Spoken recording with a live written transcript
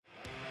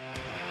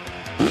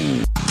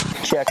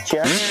Check.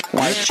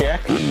 Mic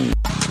check.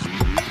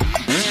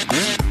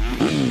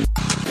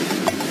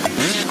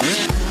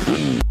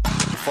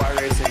 Fly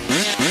racing.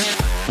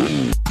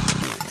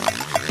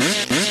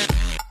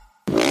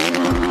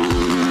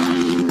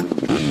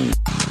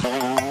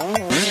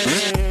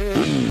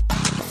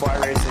 Fly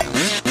racing.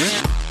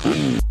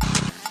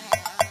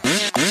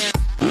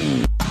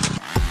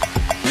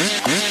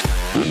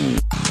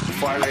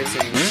 Fly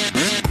racing.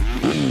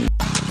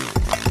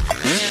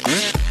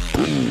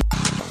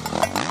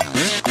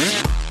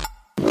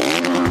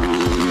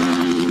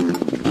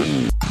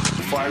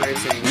 Fly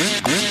racing.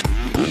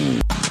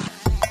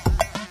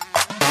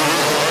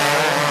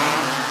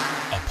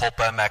 A Pulp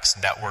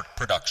MX Network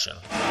production.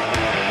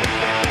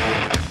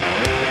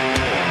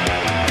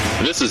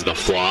 This is the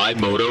Fly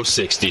Moto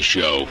 60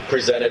 Show.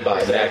 Presented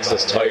by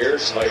Maxxis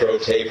Tires, Pro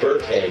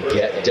Taper, and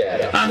Get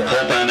Data. On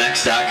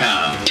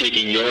PulpMX.com.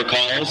 Taking your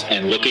calls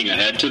and looking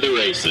ahead to the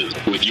races.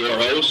 With your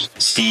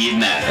host, Steve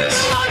Matthes.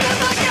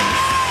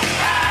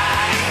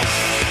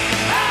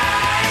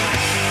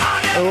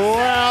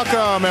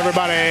 Welcome,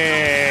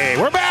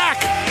 everybody. We're back.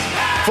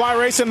 Fly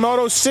Racing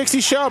Moto 60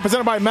 Show,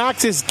 presented by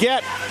Matthes,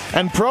 Get,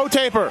 and Pro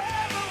Taper.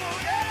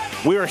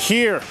 We are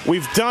here.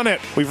 We've done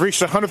it. We've reached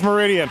the 100th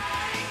meridian.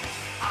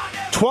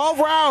 12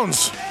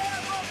 rounds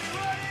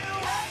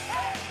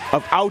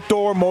of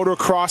outdoor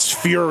motocross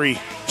fury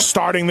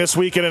starting this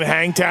weekend in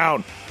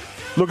Hangtown.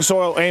 Lucas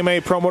Oil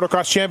AMA Pro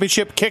Motocross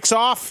Championship kicks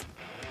off.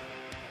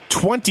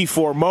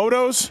 24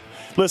 motos.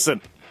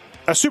 Listen,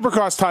 a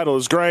Supercross title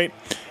is great,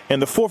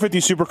 and the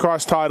 450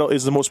 Supercross title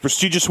is the most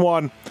prestigious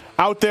one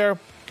out there.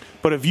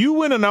 But if you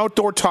win an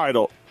outdoor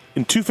title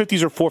in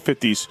 250s or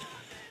 450s,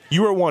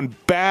 you are one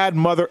bad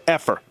mother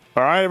effer.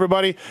 All right,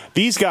 everybody.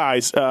 These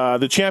guys,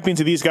 the champions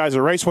of these guys,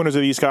 the race winners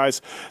of these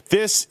guys,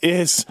 this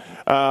is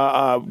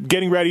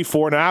getting ready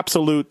for an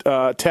absolute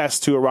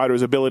test to a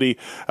rider's ability,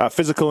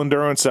 physical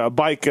endurance,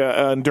 bike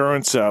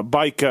endurance,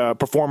 bike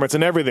performance,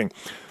 and everything.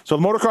 So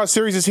the Motocross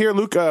Series is here.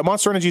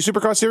 Monster Energy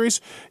Supercross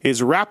Series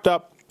is wrapped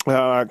up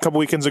a couple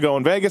weekends ago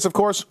in Vegas, of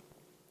course.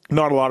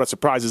 Not a lot of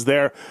surprises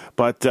there,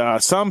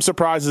 but some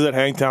surprises at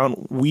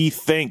Hangtown, we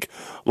think.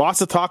 Lots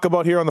to talk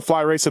about here on the Fly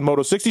Racing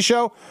Moto 60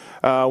 Show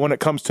when it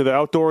comes to the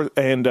outdoors.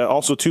 And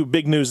also, two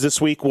big news this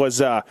week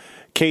was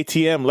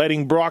KTM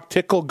letting Brock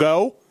Tickle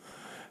go.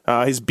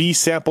 His B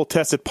sample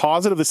tested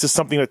positive. This is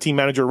something that team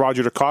manager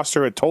Roger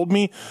DeCoster had told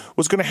me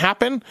was going to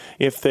happen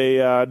if they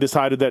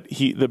decided that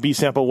the B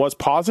sample was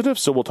positive.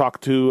 So we'll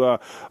talk to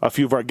a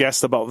few of our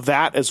guests about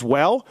that as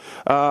well,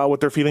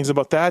 what their feelings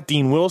about that.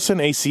 Dean Wilson,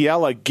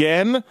 ACL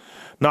again,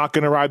 not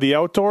going to ride the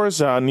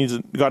outdoors. Got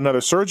another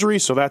surgery,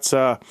 so that's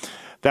a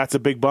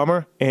big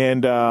bummer.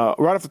 And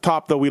right off the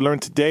top, though, we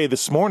learned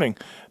this morning,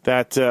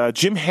 that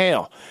Jim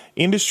Hale,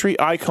 industry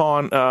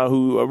icon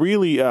who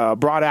really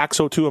brought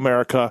AXO to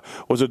America,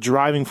 was a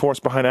driving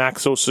force behind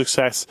AXO's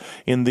success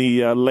in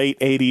the late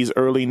 80s,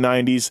 early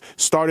 90s,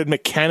 started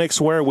Mechanics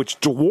Wear, which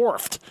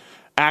dwarfed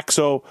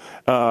AXO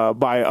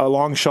by a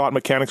long shot.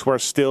 Mechanics Wear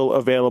still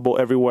available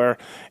everywhere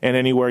and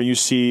anywhere you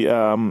see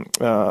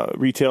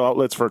retail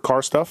outlets for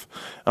car stuff.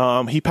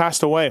 He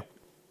passed away.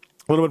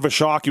 A little bit of a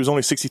shock. He was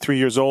only 63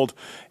 years old,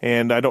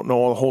 and I don't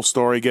know the whole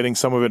story, getting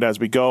some of it as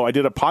we go. I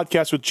did a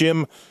podcast with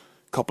Jim a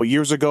couple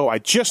years ago. I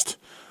just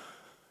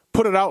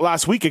put it out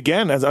last week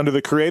again as under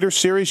the Creator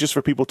Series, just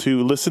for people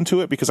to listen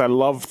to it, because I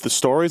love the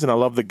stories and I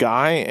love the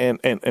guy and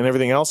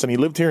everything else. And he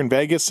lived here in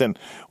Vegas, and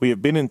we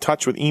have been in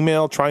touch with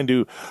email, trying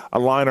to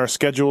align our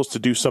schedules to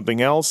do something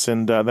else.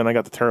 And then I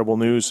got the terrible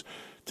news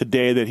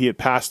today that he had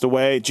passed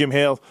away. Jim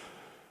Hale,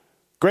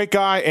 great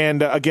guy,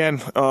 and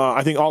again,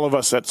 I think all of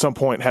us at some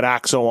point had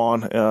AXO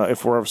on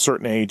if we're of a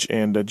certain age,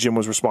 and Jim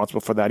was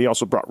responsible for that. He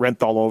also brought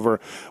Renthal over,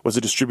 was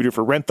a distributor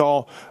for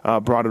Renthal,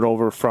 brought it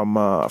over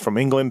from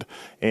England,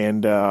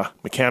 and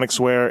Mechanics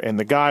Wear, and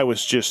the guy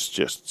was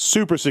just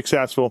super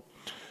successful.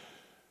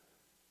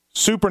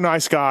 Super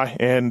nice guy,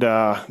 and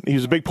he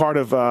was a big part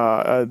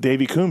of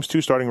Davey Coombs, too,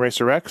 starting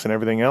Racer X and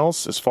everything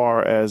else, as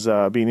far as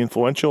being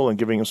influential and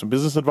giving him some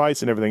business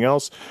advice and everything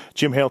else.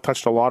 Jim Hale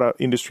touched a lot of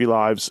industry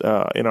lives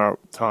in our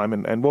time,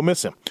 and we'll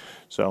miss him.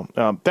 So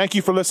thank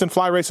you for listening.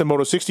 Fly Racing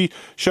Moto 60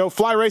 Show,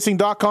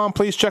 flyracing.com.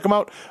 Please check him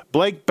out.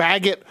 Blake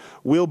Baggett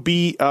will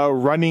be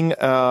running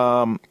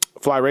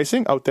Fly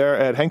Racing out there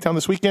at Hangtown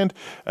this weekend,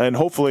 and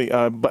hopefully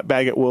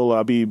Baggett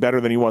will be better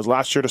than he was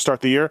last year to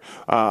start the year.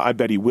 I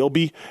bet he will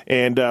be.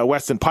 And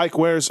Weston Pike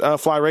wears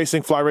Fly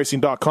Racing,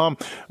 flyracing.com.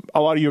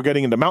 A lot of you are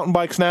getting into mountain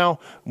bikes now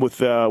with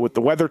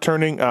the weather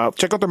turning.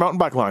 Check out their mountain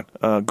bike line.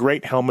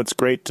 Great helmets,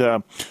 great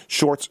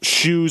shorts,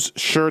 shoes,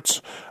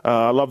 shirts.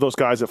 I love those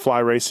guys at Fly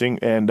Racing,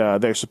 and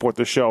they support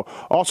the show.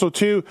 Also,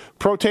 too,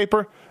 Pro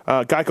Taper,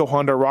 Geico,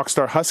 Honda,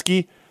 Rockstar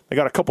Husky. They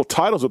got a couple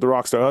titles with the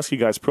Rockstar Husky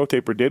guys. Pro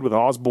Taper did with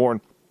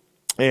Osborne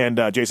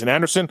and Jason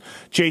Anderson.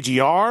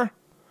 JGR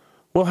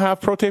will have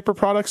Pro Taper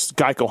products.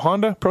 Geico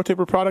Honda, Pro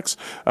Taper products.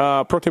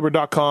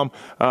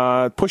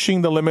 ProTaper.com,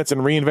 pushing the limits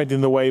and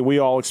reinventing the way we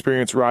all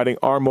experience riding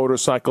our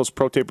motorcycles.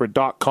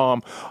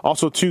 ProTaper.com.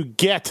 Also, to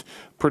get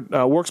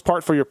works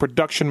part for your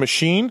production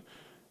machine.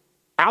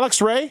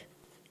 Alex Ray,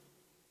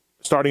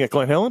 starting at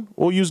Glen Helen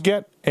will use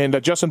Get,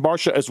 and Justin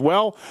Barsha as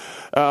well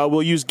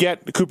will use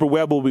Get. Cooper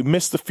Webb will be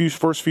missed the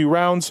first few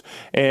rounds,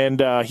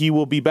 and he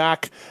will be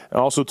back.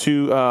 Also,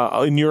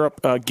 in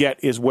Europe,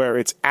 Get is where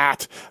it's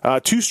at.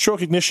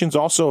 Two-stroke ignition's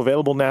also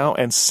available now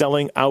and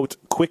selling out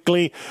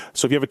quickly.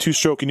 So if you have a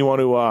two-stroke and you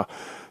want to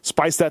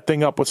spice that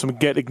thing up with some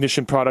Get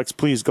ignition products,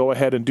 please go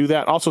ahead and do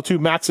that. Also,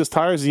 Matthes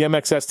tires, the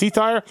MX ST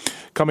tire,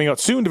 coming out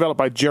soon, developed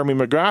by Jeremy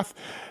McGrath.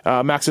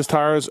 Matthes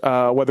tires,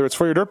 whether it's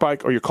for your dirt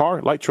bike or your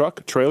car, light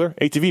truck, trailer,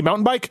 ATV,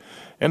 mountain bike,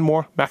 and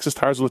more, Matthes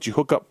tires will let you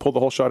hook up, pull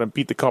the whole shot, and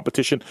beat the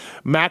competition.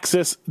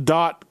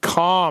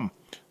 Matthes.com.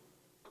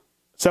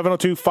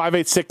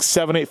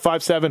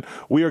 702-586-7857.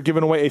 We are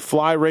giving away a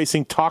Fly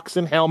Racing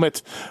Toxin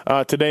helmet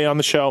today on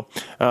the show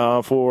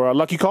for a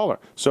lucky caller.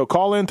 So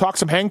call in, talk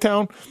some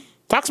Hangtown.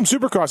 Talk some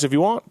Supercross if you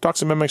want. Talk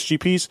some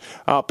MXGPs.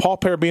 Paul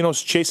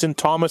Parabinos, Jason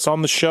Thomas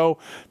on the show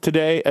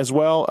today as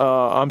well.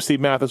 I'm Steve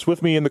Matthes.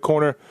 With me in the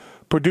corner,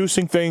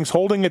 producing things,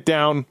 holding it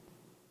down.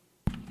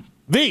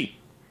 The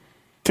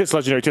Tits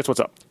Legendary. Tits, what's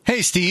up?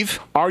 Hey, Steve.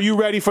 Are you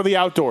ready for the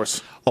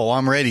outdoors? Oh,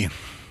 I'm ready.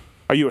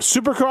 Are you a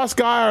Supercross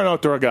guy or an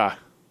outdoor guy?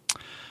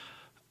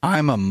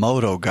 I'm a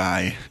moto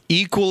guy.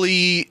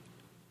 Equally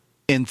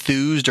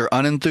enthused or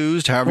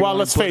unenthused, however you want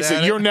let's to put face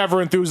it, you're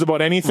never enthused about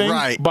anything.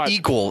 Right, but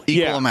equal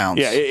amounts.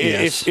 Yeah,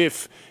 yes.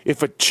 if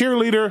a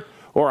cheerleader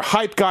or a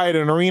hype guy at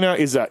an arena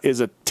is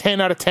a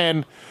 10 out of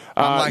 10,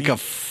 I'm like a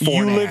 4.5.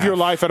 You live your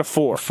life at a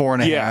 4.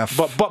 4.5. Yeah,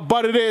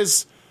 but it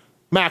is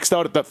maxed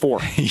out at that 4.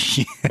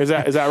 Yeah. Is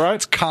that right?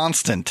 It's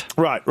constant.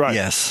 Right.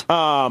 Yes.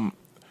 Who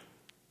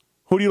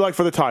do you like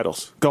for the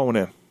titles going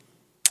in?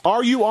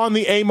 Are you on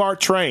the A-Mart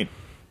train?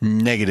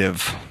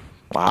 Negative.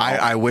 Wow.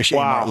 I wish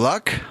Amart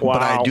luck,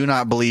 but I do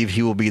not believe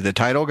he will be the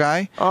title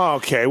guy.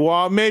 Okay,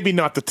 well, maybe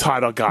not the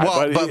title guy.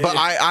 Well, but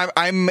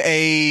I'm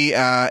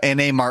an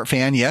Amart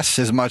fan, yes,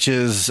 as much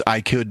as I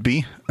could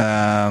be.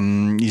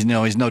 He's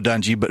no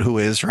Dungy, but who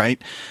is,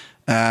 right?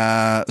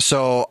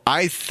 So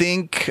I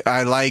think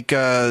I like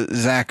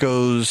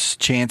Zacho's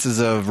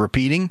chances of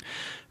repeating.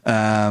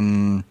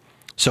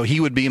 So he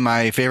would be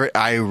my favorite.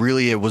 I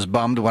really was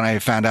bummed when I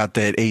found out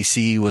that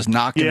AC was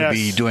not going to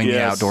be doing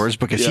the outdoors,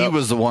 because he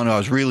was the one who I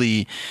was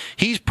really.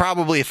 He's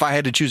probably, if I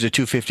had to choose a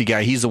 250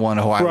 guy, he's the one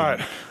who I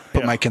would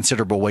put my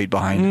considerable weight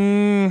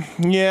behind.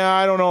 Yeah,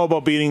 I don't know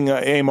about beating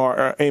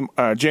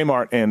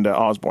J-Mart and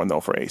Osborne though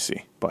for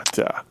AC, but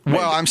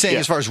well, I'm saying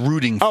as far as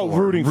rooting for.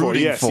 Rooting for,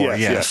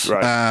 yes,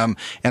 right.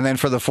 And then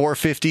for the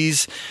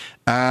 450s.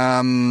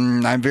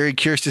 I'm very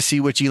curious to see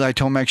which Eli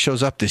Tomac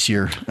shows up this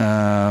year.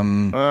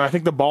 I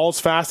think the ball's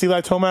fast,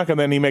 Eli Tomac, and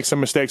then he makes some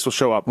mistakes, will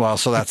show up. Well,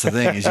 so that's the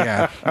thing.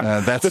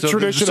 That's the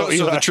traditional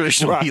Eli. So the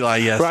traditional Eli,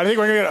 yes. Right, I think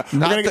we're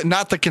gonna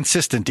not the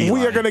consistent Eli.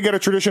 We are going to get a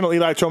traditional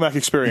Eli Tomac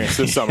experience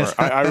this summer.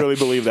 I really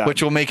believe that.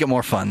 Which will make it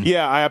more fun.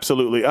 Yeah,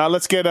 absolutely.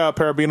 Let's get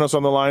Parabinos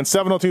on the line.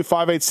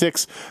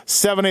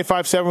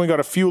 702-586-7857. We got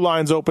a few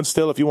lines open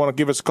still if you want to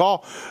give us a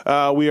call.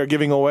 We are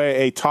giving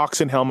away a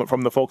Toxin helmet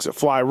from the folks at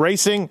Fly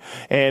Racing,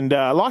 and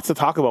lots to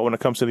talk about when it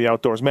comes to the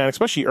outdoors, man,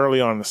 especially early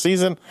on in the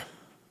season.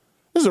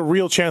 This is a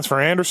real chance for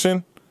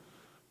Anderson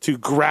to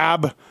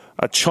grab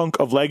a chunk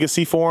of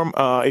legacy for him.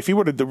 If he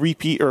were to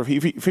repeat, or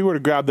if he were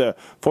to grab the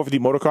 450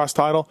 motocross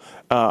title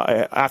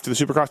after the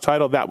supercross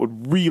title, that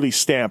would really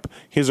stamp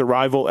his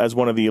arrival as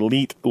one of the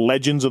elite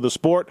legends of the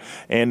sport,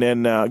 and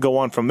then go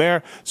on from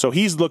there. So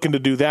he's looking to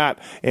do that.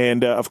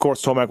 And of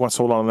course, Tomac wants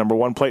to hold on to the number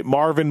 1 plate.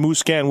 Marvin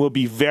Musquin will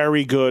be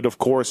very good. Of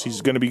course,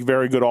 he's going to be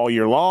very good all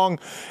year long.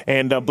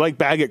 And Blake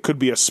Baggett could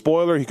be a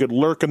spoiler. He could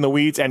lurk in the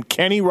weeds. And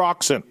Kenny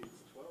Roxon,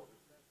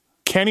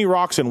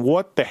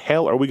 what the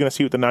hell are we going to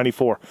see with the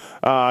 94?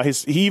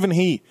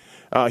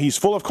 He's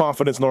full of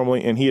confidence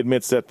normally, and he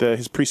admits that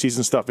his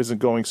preseason stuff isn't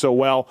going so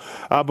well.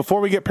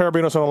 Before we get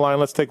Parabinos on the line,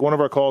 let's take one of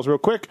our calls real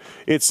quick.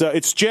 It's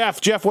Jeff.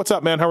 Jeff, what's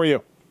up, man? How are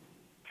you?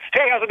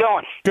 Hey, how's it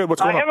going? Good.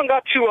 What's going on? I haven't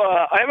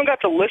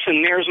got to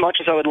listen near as much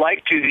as I would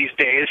like to these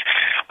days.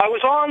 I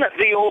was on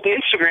the old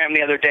Instagram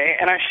the other day,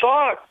 and I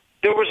saw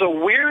there was a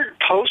weird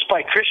post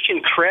by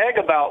Christian Craig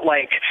about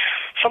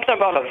something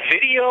about a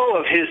video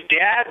of his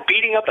dad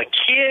beating up a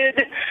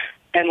kid,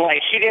 and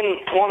he didn't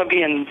want to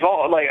be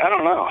involved. I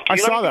don't know. Do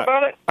you know anything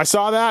about it? I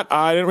saw that.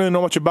 I didn't really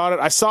know much about it.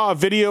 I saw a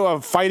video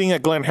of fighting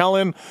at Glen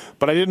Helen,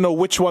 but I didn't know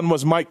which one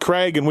was Mike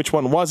Craig and which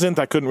one wasn't.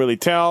 I couldn't really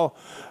tell.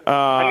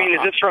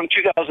 Is this from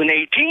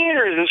 2018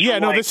 or is this? Yeah,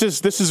 from this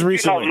is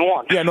recently.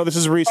 2001. Yeah, no, this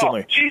is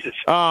recently. Oh, Jesus.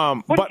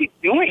 What is he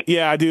doing?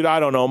 Yeah, dude, I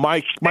don't know.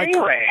 Mike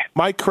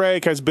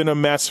Craig has been a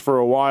mess for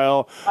a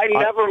while. I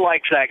never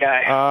liked that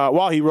guy.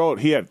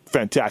 He had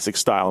fantastic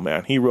style,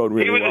 man. He rode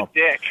really well.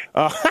 He was a dick.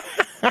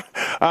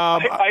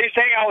 Are you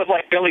saying I was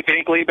like Billy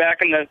Binkley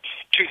back in the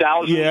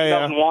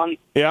 2001?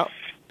 Yeah.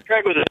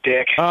 Craig was a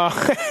dick.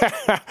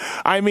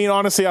 I mean,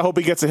 honestly, I hope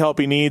he gets the help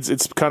he needs.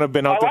 It's kind of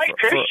been out there. I like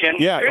Christian.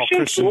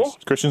 Christian's cool.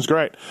 Christian's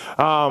great.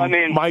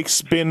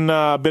 Mike's been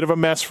a bit of a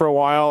mess for a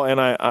while, and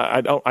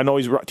I know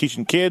he's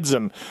teaching kids,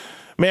 and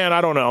man,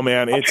 I don't know,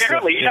 man.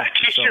 Apparently, he's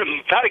teaching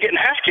them how to get an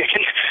ass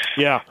kicking.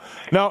 Yeah,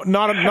 no,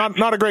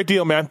 not a great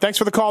deal, man. Thanks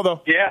for the call,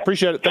 though. Yeah,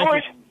 appreciate it. Thank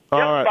you. All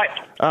right.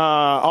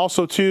 Bye.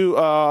 also, too,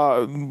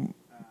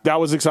 that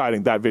was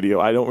exciting, that video.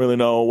 I don't really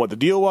know what the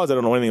deal was. I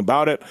don't know anything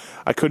about it.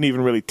 I couldn't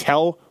even really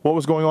tell what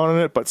was going on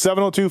in it. But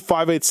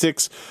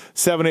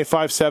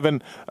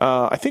 702-586-7857.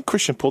 I think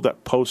Christian pulled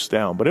that post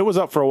down, but it was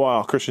up for a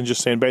while. Christian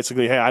just saying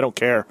basically, hey, I don't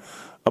care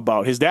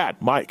about his dad,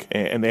 Mike,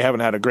 and they haven't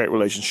had a great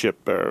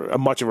relationship, or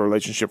much of a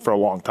relationship, for a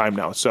long time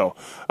now. So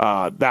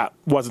that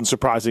wasn't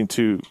surprising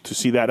to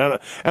see that.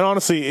 And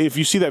honestly, if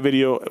you see that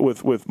video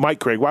with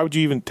Mike Craig, why would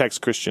you even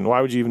text Christian?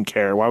 Why would you even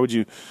care? Why would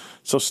you?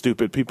 So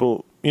stupid.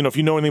 People, if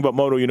you know anything about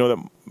moto, you know that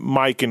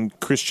Mike and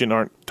Christian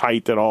aren't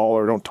tight at all,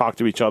 or don't talk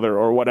to each other,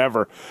 or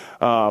whatever,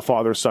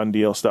 father-son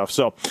deal stuff.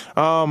 So,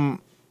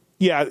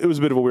 yeah, it was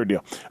a bit of a weird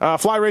deal.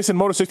 Fly Racing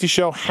Moto 60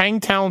 show,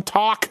 Hangtown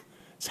Talk.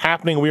 It's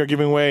happening. We are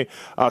giving away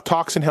a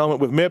Toxin helmet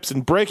with MIPS.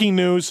 And breaking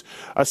news,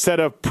 a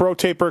set of Pro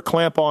Taper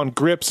clamp-on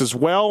grips as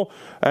well.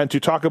 And to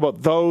talk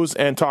about those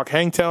and talk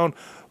Hangtown,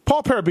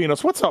 Paul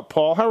Parabinos. What's up,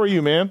 Paul? How are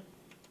you, man?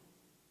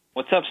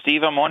 What's up,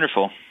 Steve? I'm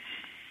wonderful.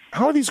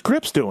 How are these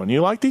grips doing?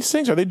 You like these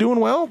things? Are they doing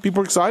well?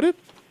 People are excited?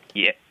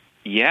 Yeah.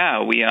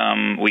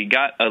 We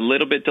got a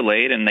little bit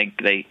delayed, and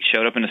they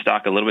showed up in the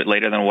stock a little bit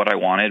later than what I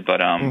wanted. But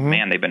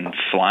man, they've been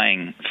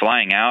flying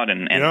out,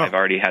 and I've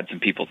already had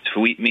some people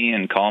tweet me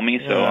and call me.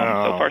 So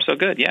so far so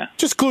good. Yeah.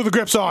 Just glue the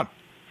grips on.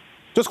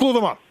 Just glue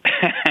them on.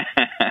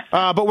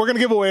 But we're going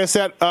to give away a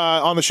set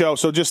on the show.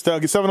 So just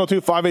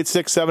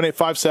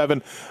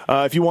 702-586-7857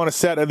 if you want a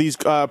set of these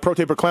Pro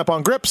Taper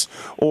clamp-on grips,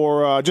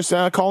 or just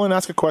call in,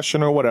 ask a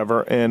question or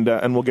whatever, and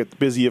we'll get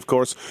busy, of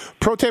course.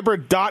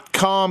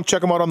 ProTaper.com.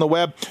 Check them out on the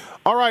web.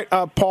 All right,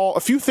 Paul, a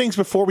few things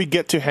before we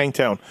get to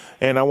Hangtown,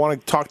 and I want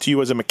to talk to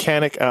you as a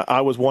mechanic.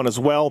 I was one as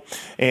well,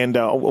 and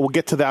we'll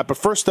get to that. But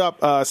first up,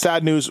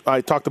 sad news.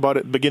 I talked about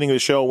it at the beginning of the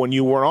show when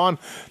you were on.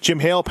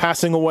 Jim Hale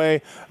passing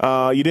away.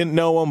 You didn't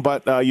know him,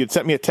 but you'd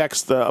sent me a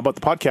text about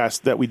the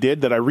podcast that we did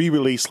that I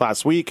re-released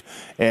last week,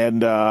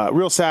 and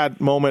real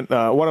sad moment.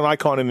 What an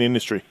icon in the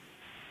industry.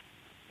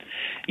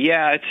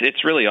 Yeah,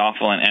 it's really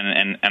awful,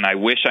 and I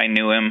wish I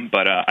knew him,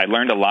 but I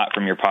learned a lot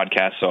from your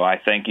podcast, so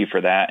I thank you for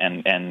that,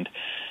 and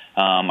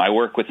I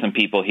work with some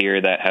people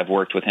here that have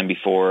worked with him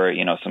before,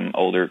 some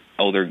older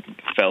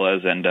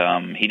fellas,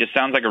 and he just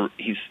sounds like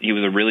he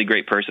was a really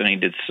great person. He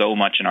did so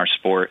much in our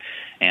sport,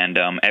 and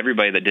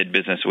everybody that did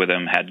business with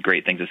him had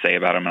great things to say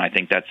about him, and I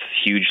think that's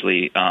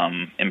hugely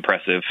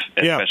impressive,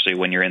 especially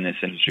when you're in this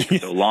industry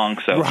for so long.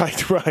 So, right.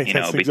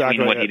 That's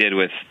between what he did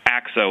with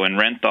Axo and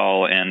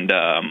Renthal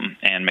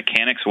and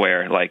Mechanics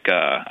Wear,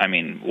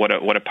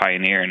 what a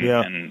pioneer,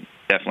 and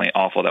definitely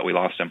awful that we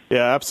lost him.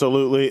 Yeah,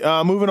 absolutely.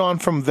 Moving on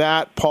from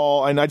that,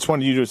 Paul, and I just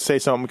wanted you to say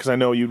something because I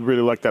know you'd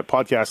really like that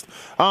podcast.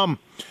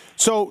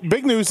 So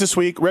big news this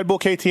week, Red Bull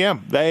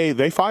KTM.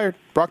 They fired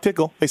Brock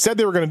Tickle. They said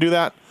they were going to do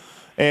that.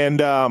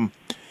 And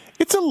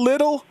it's a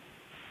little...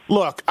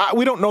 Look,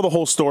 we don't know the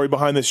whole story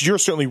behind this. You're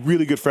certainly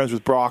really good friends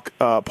with Brock,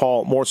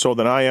 Paul, more so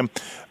than I am.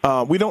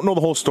 We don't know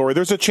the whole story.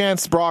 There's a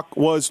chance Brock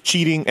was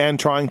cheating and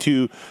trying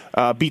to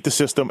beat the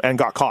system and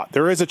got caught.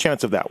 There is a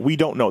chance of that. We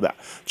don't know that.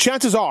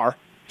 Chances are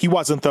he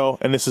wasn't, though,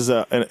 and this is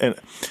a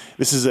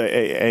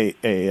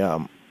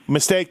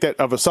mistake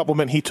of a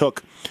supplement he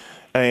took,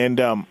 and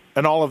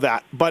all of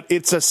that. But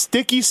it's a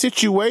sticky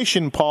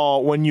situation,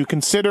 Paul, when you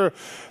consider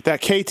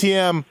that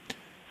KTM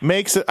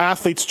makes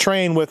athletes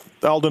train with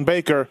Alden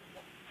Baker,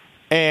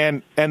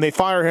 and they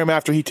fire him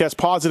after he tests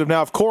positive.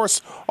 Now, of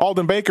course,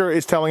 Alden Baker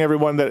is telling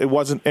everyone that it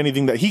wasn't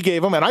anything that he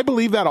gave him, and I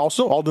believe that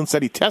also. Alden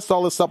said he tests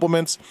all his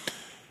supplements.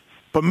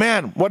 But,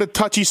 man, what a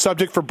touchy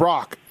subject for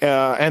Brock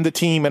and the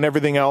team and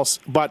everything else.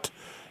 But,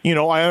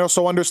 I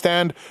also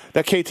understand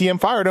that KTM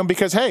fired him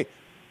because, hey,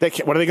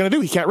 what are they going to do?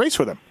 He can't race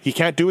with him. He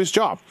can't do his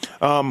job.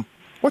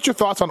 What's your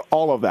thoughts on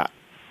all of that?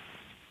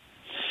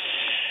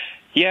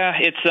 Yeah,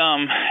 it's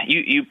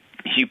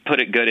you put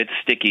it good. It's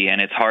sticky,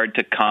 and it's hard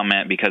to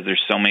comment because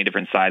there's so many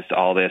different sides to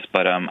all this.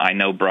 But I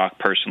know Brock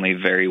personally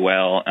very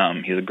well.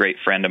 He's a great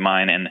friend of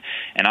mine, and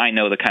I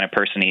know the kind of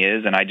person he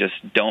is, and I just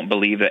don't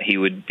believe that he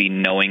would be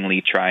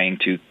knowingly trying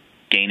to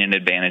gain an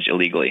advantage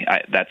illegally.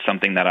 That's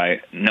something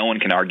that no one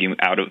can argue me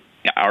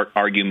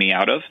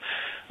out of.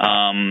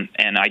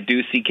 And I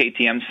do see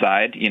KTM's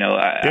side.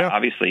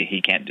 Obviously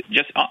he can't.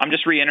 I'm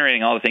just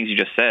reiterating all the things you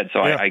just said.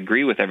 So I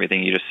agree with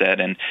everything you just said,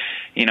 and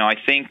I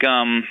think.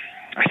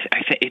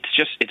 I think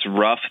it's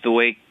rough the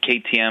way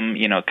KTM,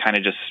 kind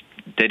of just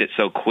did it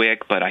so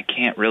quick, but I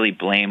can't really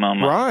blame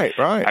them. Right.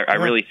 I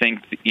really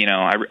think,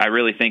 I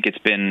really think it's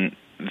been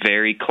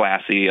very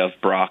classy of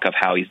Brock of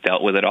how he's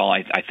dealt with it all.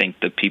 I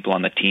think the people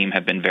on the team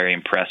have been very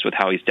impressed with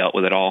how he's dealt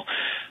with it all.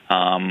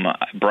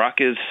 Brock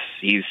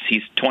he's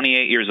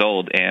 28 years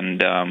old, and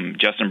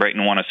Justin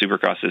Brayton won a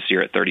Supercross this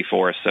year at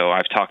 34. So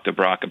I've talked to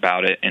Brock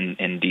about it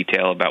in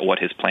detail about what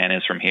his plan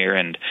is from here,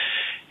 and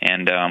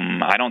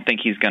I don't think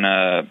he's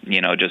gonna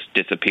just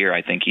disappear.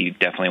 I think he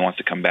definitely wants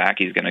to come back.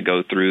 He's gonna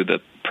go through the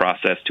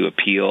process to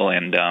appeal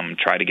and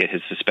try to get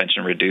his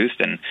suspension reduced,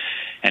 and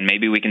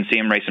maybe we can see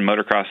him racing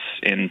motocross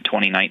in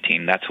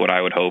 2019. That's what I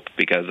would hope,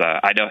 because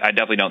I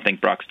definitely don't think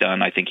Brock's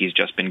done. I think he's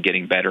just been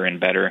getting better and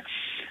better.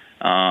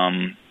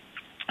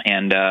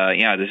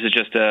 This is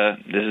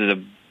a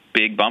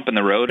big bump in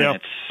the road, Yeah.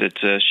 and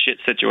it's a shit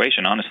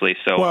situation, honestly.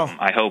 So Well-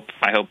 I hope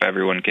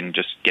everyone can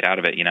just get out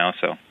of it,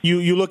 So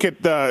You look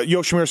at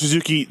Yoshimura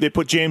Suzuki, they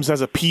put James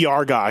as a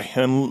PR guy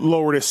and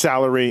lowered his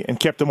salary and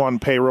kept him on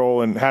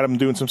payroll and had him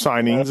doing some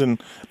signings,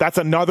 and that's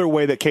another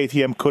way that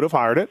KTM could have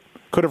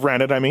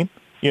ran it, I mean,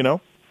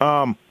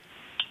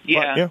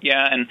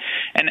 Yeah,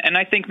 and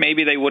I think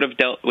maybe they would have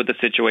dealt with the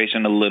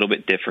situation a little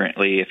bit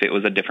differently if it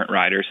was a different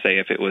rider, say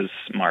if it was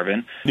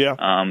Marvin. Yeah.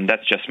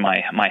 That's just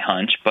my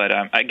hunch, but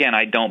again,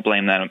 I don't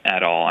blame them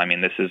at all. I mean,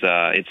 this is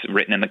it's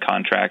written in the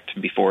contract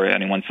before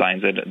anyone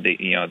signs it.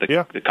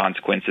 The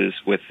consequences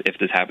if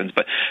this happens.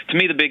 But to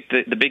me, the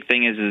big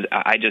thing is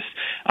I just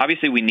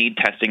obviously we need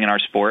testing in our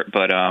sport,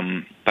 but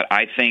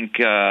I think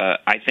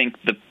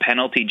the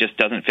penalty just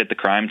doesn't fit the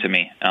crime to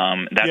me.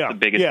 That's the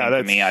biggest thing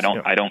to me. I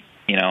don't.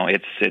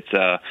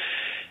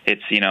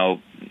 It's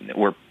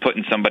we're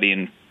putting somebody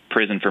in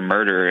prison for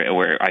murder,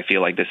 where I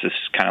feel like this is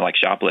kind of like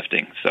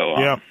shoplifting.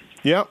 So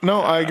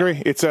no, I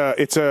agree. It's a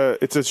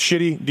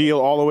shitty deal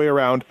all the way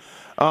around.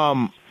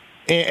 And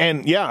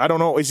I don't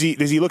know. Is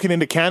he looking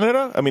into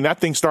Canada? I mean, that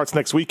thing starts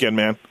next weekend,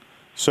 man.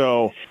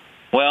 So.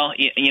 Well,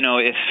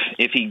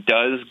 if he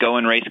does go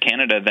and race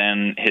Canada,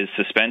 then his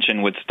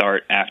suspension would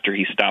start after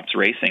he stops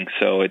racing.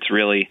 So it's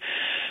really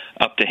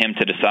up to him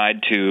to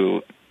decide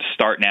to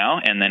start now,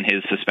 and then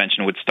his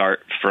suspension would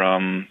start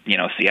from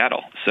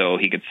Seattle. So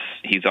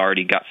he's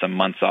already got some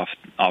months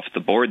off the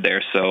board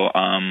there. So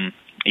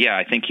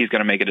I think he's going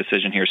to make a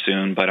decision here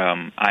soon. But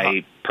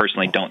I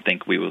personally don't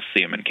think we will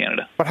see him in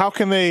Canada. But how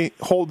can they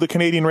hold the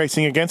Canadian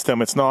racing against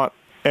him? It's not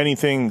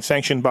anything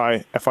sanctioned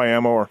by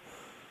FIM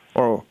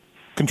or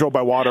controlled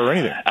by WADA or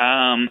anything.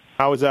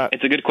 How is that?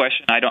 It's a good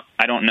question. I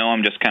don't know.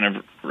 I'm just kind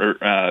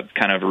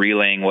of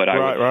relaying what I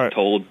was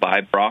told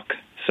by Brock.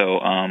 So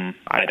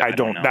I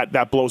don't know.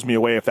 That blows me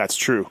away if that's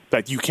true.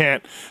 That you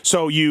can't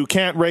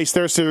race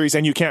their series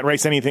and you can't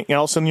race anything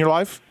else in your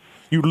life.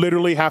 You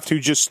literally have to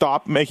just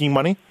stop making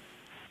money.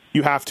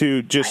 You have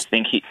to just. I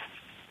think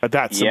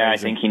that's amazing. I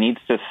think he needs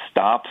to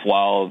stop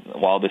while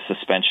the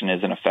suspension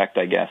is in effect,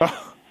 I guess.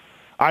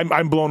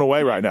 I'm blown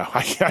away right now.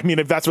 I mean,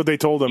 if that's what they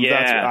told him,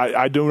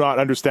 I do not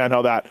understand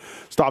how that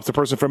stops a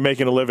person from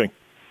making a living.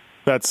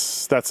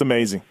 That's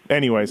amazing.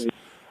 Anyways,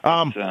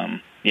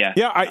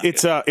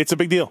 it's a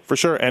big deal for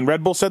sure. And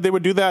Red Bull said they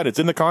would do that. It's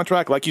in the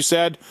contract, like you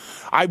said.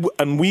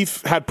 And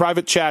we've had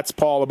private chats,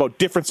 Paul, about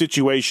different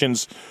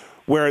situations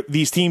where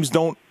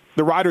the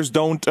riders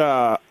don't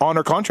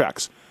honor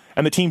contracts,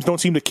 and the teams don't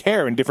seem to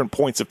care in different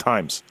points of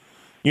times.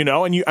 And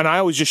I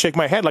always just shake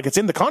my head like it's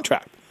in the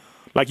contract.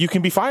 Like, you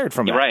can be fired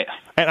from that. Right.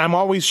 And I'm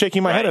always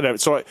shaking my head at it.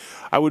 So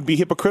I would be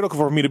hypocritical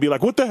for me to be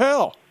like, what the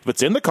hell? If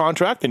it's in the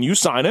contract and you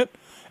sign it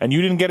and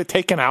you didn't get it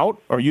taken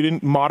out or you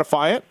didn't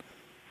modify it,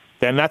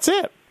 then that's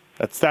it.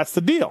 That's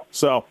the deal.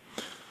 So,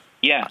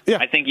 yeah.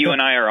 I think you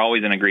and I are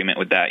always in agreement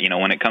with that.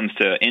 When it comes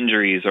to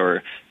injuries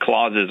or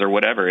clauses or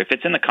whatever, if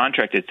it's in the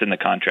contract, it's in the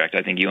contract.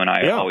 I think you and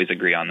I always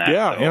agree on that.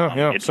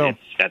 It's,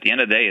 at the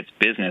end of the day, it's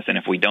business, and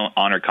if we don't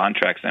honor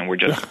contracts, then we're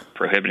just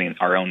prohibiting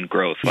our own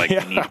growth.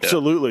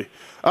 Absolutely.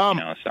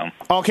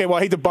 Okay, well,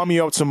 I hate to bum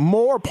you out some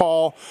more,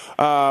 Paul.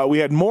 We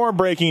had more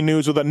breaking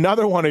news with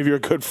another one of your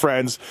good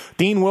friends,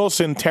 Dean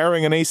Wilson,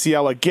 tearing an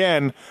ACL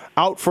again,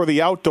 out for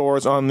the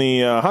outdoors on the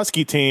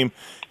Husky team.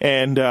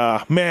 And,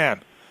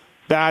 man,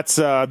 that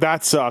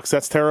sucks.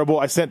 That's terrible.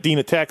 I sent Dean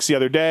a text the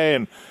other day,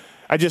 and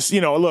I just,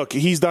 look,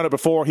 he's done it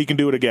before. He can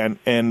do it again.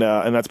 And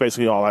that's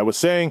basically all I was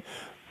saying.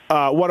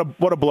 What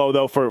a blow,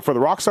 though, for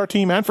the Rockstar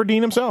team and for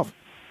Dean himself.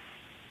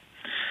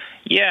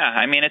 Yeah,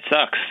 I mean, it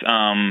sucks.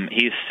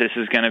 This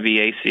is going to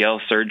be ACL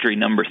surgery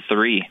number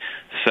 3.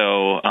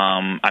 So,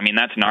 I mean,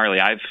 that's gnarly.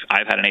 I've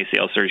had an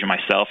ACL surgery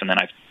myself, and then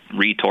I've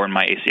re-torn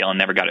my ACL and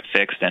never got it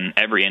fixed. And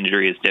every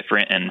injury is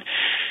different.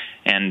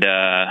 And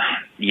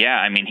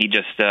I mean, he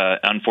just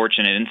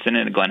unfortunate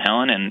incident at Glen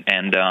Helen, and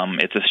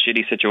it's a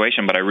shitty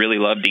situation. But I really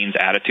love Dean's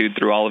attitude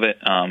through all of it.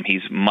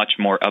 He's much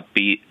more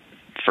upbeat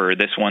for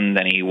this one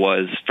than he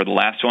was for the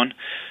last one.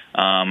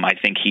 I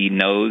think he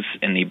knows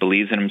and he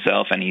believes in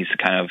himself, and he's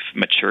kind of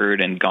matured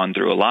and gone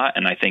through a lot.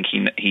 And I think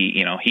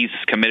he's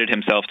committed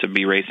himself to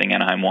be racing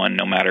Anaheim 1,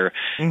 no matter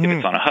if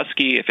it's on a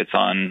Husky, if it's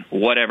on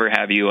whatever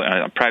have you,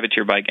 a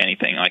privateer bike,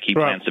 anything. Like, he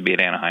plans to be at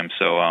Anaheim.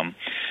 So,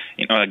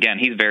 again,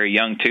 he's very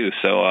young too.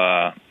 So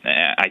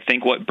I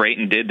think what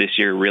Brayton did this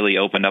year really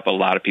opened up a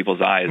lot of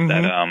people's eyes.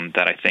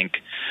 That I think,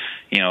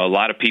 a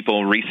lot of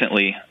people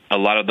recently, a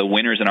lot of the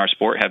winners in our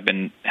sport have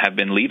been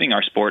leaving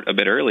our sport a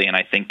bit early, and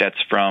I think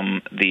that's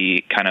from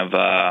the kind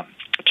of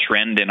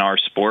trend in our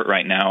sport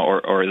right now,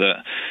 or the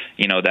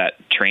that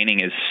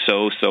training is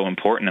so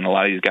important, and a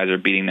lot of these guys are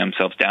beating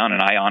themselves down,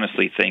 and I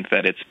honestly think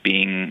that it's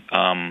being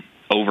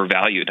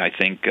overvalued. I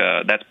think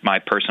that's my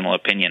personal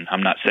opinion.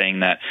 I'm not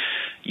saying that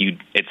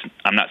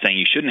I'm not saying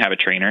you shouldn't have a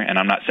trainer, and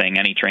I'm not saying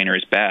any trainer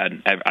is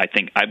bad.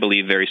 I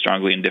believe very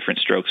strongly in different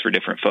strokes for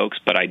different folks,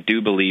 but I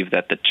do believe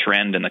that the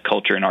trend and the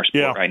culture in our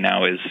sport right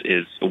now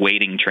is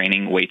weighting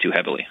training way too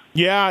heavily.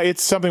 Yeah,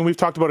 it's something we've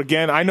talked about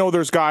again. I know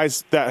there's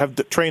guys that have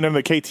trained in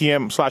the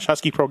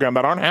KTM/Husky program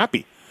that aren't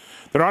happy.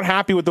 They're not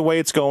happy with the way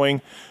it's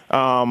going.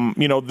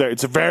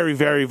 It's very,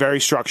 very, very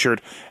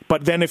structured.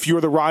 But then if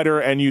you're the rider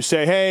and you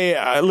say,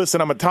 hey,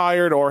 listen, I'm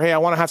tired, or hey, I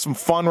want to have some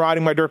fun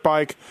riding my dirt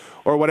bike,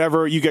 or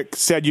whatever, you get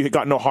said you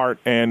got no heart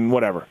and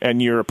whatever,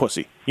 and you're a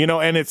pussy.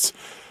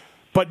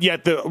 But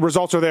yet the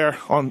results are there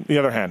on the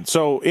other hand.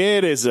 So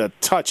it is a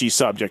touchy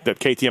subject that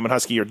KTM and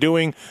Husky are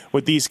doing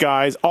with these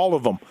guys, all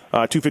of them,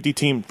 250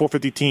 team,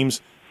 450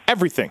 teams,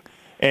 everything.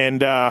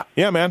 And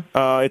man,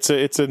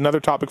 it's another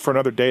topic for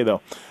another day,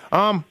 though.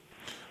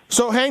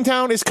 So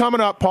Hangtown is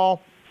coming up,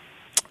 Paul.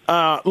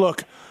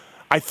 Look,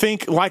 I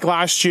think, like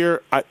last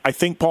year, I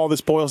think, Paul,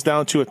 this boils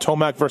down to a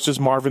Tomac versus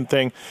Marvin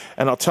thing,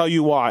 and I'll tell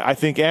you why. I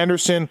think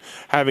Anderson,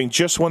 having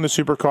just won the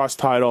Supercross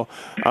title,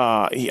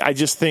 I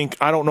just think,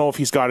 I don't know if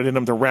he's got it in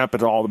him to ramp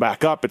it all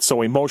back up. It's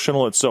so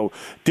emotional. It's so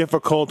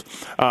difficult.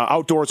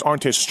 Outdoors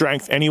aren't his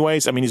strength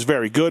anyways. I mean, he's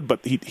very good,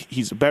 but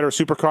he's a better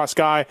Supercross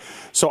guy.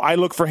 So I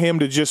look for him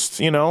to just,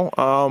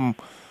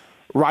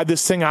 ride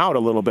this thing out a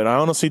little bit. I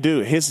honestly do.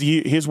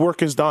 His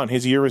work is done.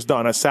 His year is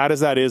done. As sad as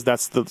that is,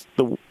 that's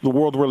the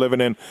world we're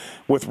living in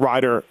with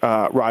rider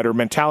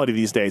mentality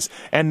these days.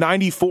 And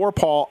 94,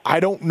 Paul, I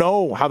don't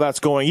know how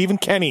that's going. Even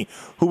Kenny,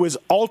 who is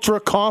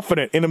ultra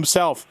confident in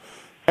himself,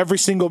 every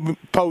single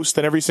post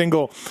and every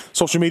single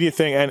social media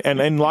thing and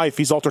in life,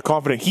 he's ultra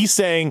confident. He's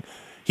saying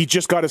he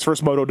just got his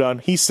first moto done.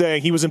 He's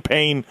saying he was in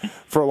pain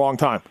for a long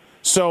time.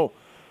 So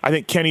I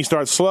think Kenny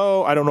starts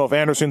slow. I don't know if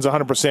Anderson's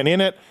 100%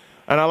 in it.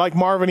 And I like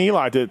Marvin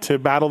Eli to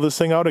battle this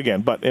thing out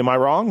again. But am I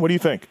wrong? What do you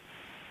think?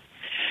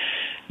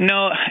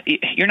 No,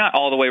 you're not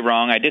all the way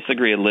wrong. I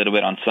disagree a little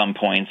bit on some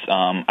points.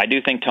 I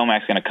do think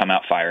Tomac's going to come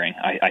out firing.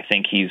 I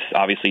think he's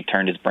obviously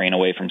turned his brain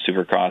away from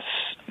Supercross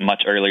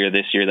much earlier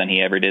this year than he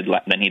did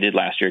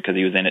last year because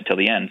he was in it till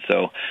the end.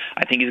 So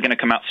I think he's going to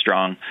come out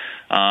strong.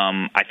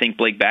 I think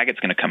Blake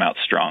Baggett's going to come out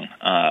strong.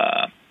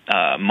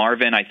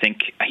 Marvin, I think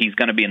he's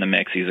going to be in the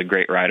mix. He's a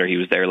great rider. He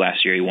was there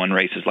last year. He won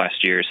races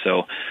last year.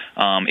 So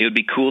it would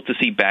be cool to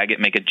see Baggett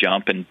make a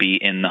jump and be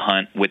in the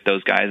hunt with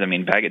those guys. I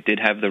mean, Baggett did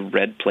have the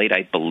red plate,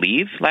 I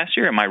believe, last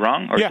year. Am I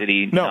wrong? Or did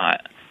he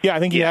not? Yeah, I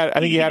think he had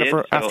it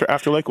for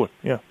after Lakewood.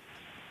 Yeah.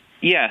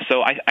 Yeah,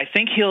 so I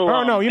think he'll...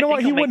 Oh, no, you know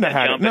what? He wouldn't have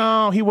had it.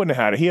 No, he wouldn't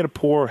have had it. He had a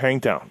poor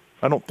Hangtown.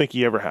 I don't think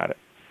he ever had it.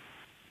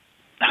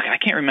 I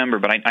can't remember,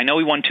 but I know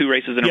he won 2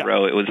 races in a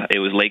row. It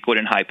was Lakewood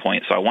and High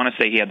Point, so I want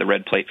to say he had the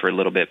red plate for a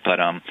little bit. But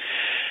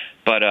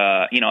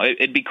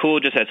it'd be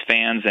cool just as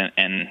fans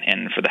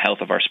and for the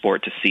health of our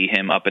sport to see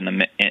him up in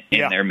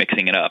there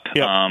mixing it up.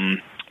 Yeah.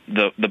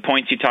 The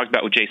points you talked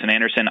about with Jason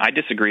Anderson, I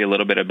disagree a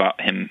little bit about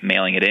him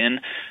mailing it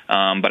in,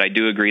 but I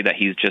do agree that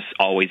he's just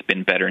always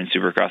been better in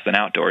Supercross than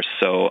outdoors.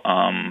 So,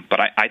 but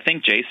I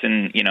think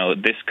Jason,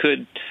 this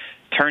could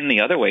turn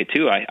the other way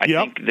too. I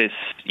think this,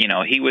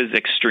 he was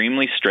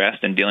extremely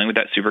stressed and dealing with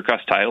that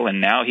Supercross title,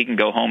 and now he can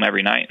go home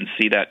every night and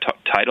see that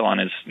title on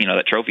his,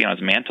 that trophy on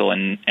his mantle,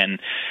 and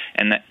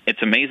that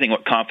it's amazing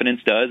what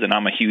confidence does. And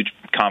I'm a huge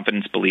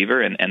confidence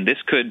believer, and this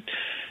could,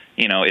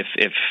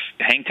 if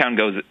Hangtown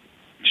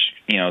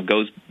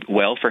goes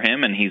well for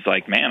him, and he's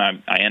like,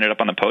 man, I ended up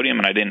on the podium,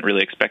 and I didn't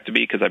really expect to be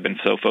because I've been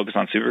so focused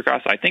on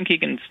Supercross. I think he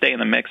can stay in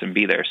the mix and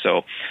be there.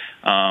 So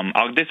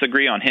I'll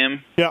disagree on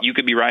him. Yeah. You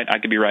could be right. I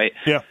could be right.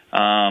 Yeah.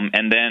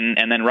 And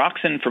then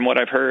Roxon, from what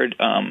I've heard,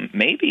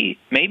 maybe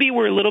we'll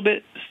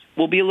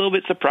be a little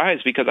bit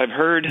surprised because I've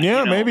heard.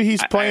 Yeah, maybe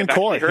he's playing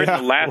coy.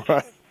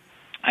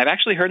 I've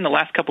actually heard in the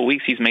last couple of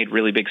weeks he's made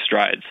really big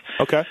strides.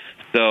 Okay.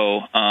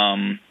 So.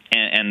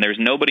 And there's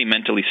nobody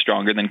mentally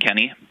stronger than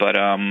Kenny, but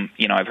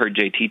I've heard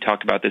JT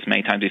talk about this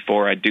many times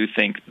before. I do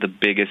think the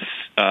biggest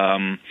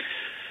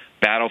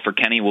battle for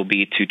Kenny will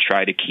be to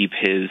try to keep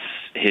his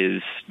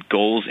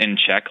goals in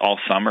check all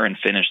summer and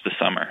finish the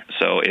summer.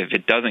 So if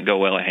it doesn't go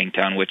well at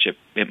Hangtown, which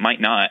it might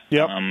not,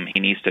 he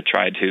needs to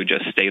try to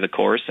just stay the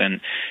course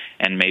and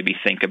maybe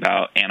think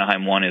about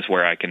Anaheim 1 is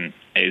where I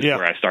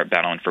start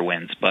battling for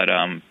wins. But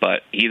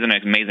he's an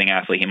amazing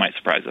athlete. He might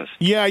surprise us.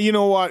 Yeah, you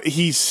know what?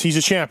 He's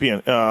a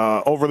champion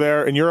over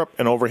there in Europe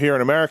and over here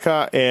in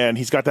America, and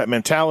he's got that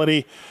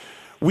mentality.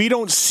 We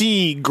don't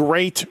see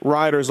great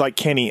riders like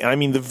Kenny. I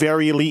mean, the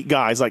very elite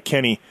guys like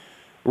Kenny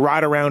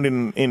ride around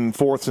in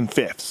fourths and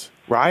fifths,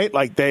 right?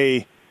 Like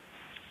that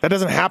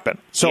doesn't happen.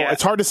 So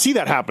it's hard to see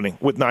that happening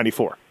with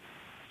 94.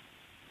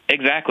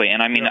 Exactly,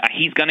 and I mean,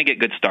 he's going to get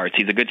good starts.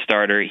 He's a good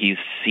starter. He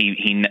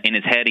in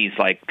his head, he's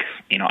like,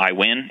 I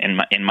win.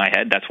 In my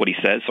head, that's what he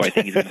says. So I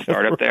think he's going to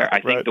start up there.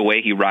 I think the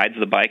way he rides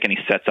the bike and he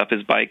sets up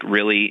his bike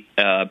really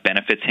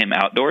benefits him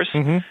outdoors.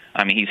 Mm-hmm.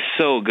 I mean, he's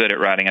so good at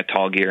riding a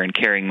tall gear and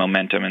carrying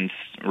momentum and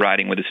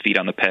riding with his feet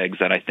on the pegs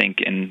that I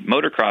think in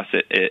motocross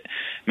it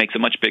makes a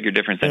much bigger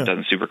difference than it does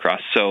in Supercross.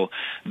 So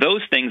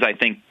those things, I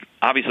think,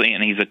 obviously,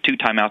 and he's a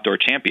 2-time outdoor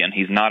champion.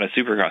 He's not a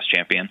Supercross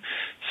champion.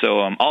 So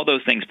all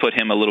those things put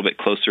him a little bit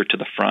closer to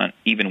the front,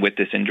 even with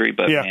this injury.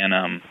 But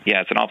man,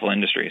 it's an awful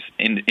injury.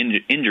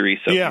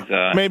 So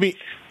he's,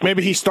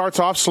 maybe he starts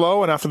off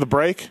slow, and after the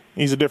break,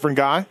 he's a different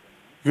guy.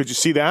 Could you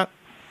see that?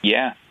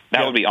 Yeah,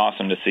 that would be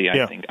awesome to see.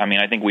 I think. I mean,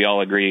 I think we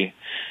all agree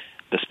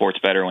the sport's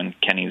better when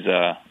Kenny's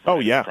front.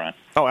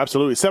 Oh,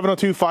 absolutely.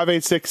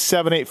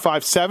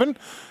 702-586-7857.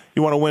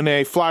 You want to win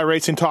a Fly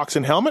Racing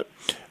Toxin helmet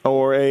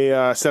or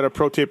a set of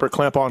Pro Taper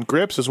clamp-on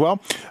grips as well.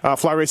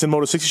 Fly Racing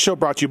Moto 60 Show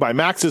brought to you by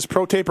Matthes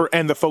Pro Taper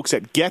and the folks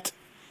at Get.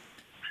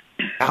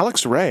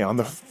 Alex Ray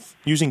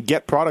using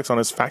Get products on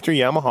his factory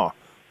Yamaha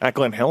at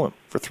Glen Helen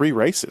for 3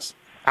 races.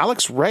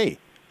 Alex Ray,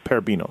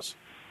 Parabinos.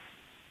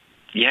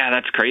 Yeah,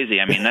 that's crazy.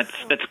 I mean, that's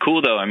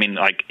cool though. I mean,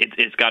 like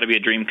it's got to be a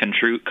dream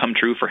come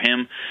true for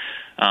him.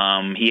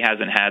 He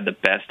hasn't had the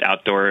best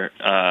outdoor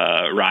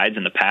rides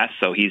in the past,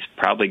 so he's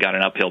probably got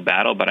an uphill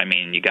battle. But I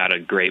mean, you got a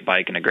great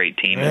bike and a great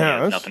team, and he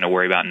has nothing to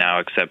worry about now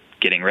except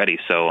getting ready.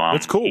 So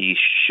that's cool. He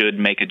should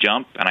make a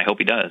jump, and I hope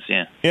he does.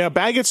 Yeah. Yeah.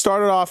 Baggett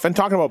started off, and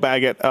talking about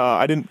Baggett,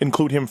 I didn't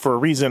include him for a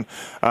reason.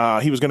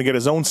 He was going to get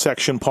his own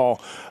section,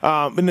 Paul,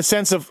 in the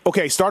sense of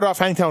started off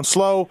Hangtown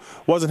slow,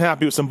 wasn't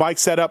happy with some bike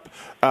setup.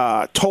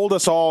 Told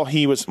us all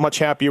he was much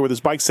happier with his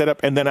bike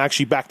setup, and then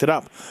actually backed it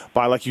up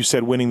by, like you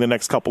said, winning the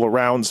next couple of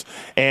rounds.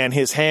 And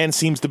his hand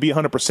seems to be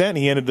 100%.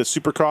 He ended the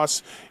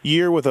Supercross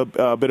year with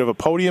a bit of a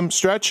podium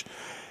stretch.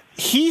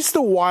 He's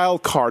the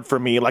wild card for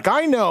me. Like,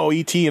 I know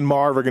ET and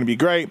Marv are going to be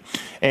great,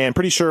 and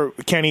pretty sure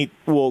Kenny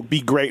will be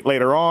great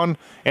later on,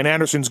 and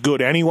Anderson's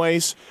good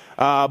anyways.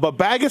 But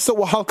Baggett's the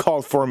wild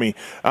card for me.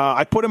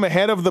 I put him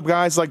ahead of the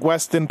guys like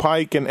Weston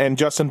Pike and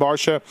Justin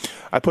Barsha.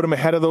 I put him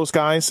ahead of those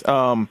guys.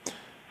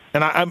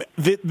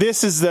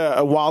 This is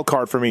a wild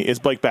card for me, is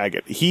Blake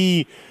Baggett.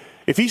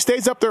 If he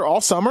stays up there all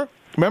summer,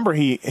 remember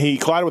he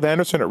collided with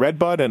Anderson at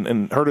Redbud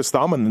and hurt his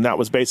thumb, and that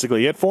was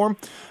basically it for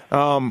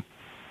him.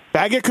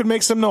 Baggett could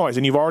make some noise,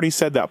 and you've already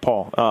said that,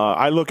 Paul.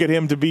 I look at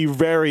him to be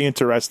very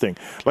interesting.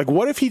 Like,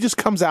 what if he just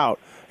comes out?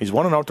 He's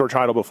won an outdoor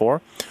title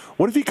before.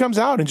 What if he comes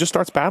out and just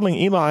starts battling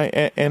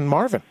Eli and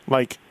Marvin,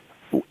 like,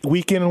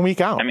 week in and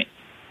week out? I mean,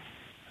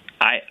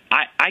 I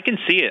can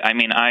see it. I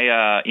mean,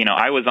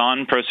 I was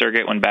on Pro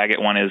Circuit when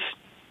Baggett won his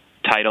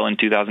title in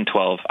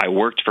 2012. I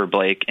worked for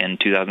Blake in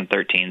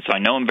 2013, so I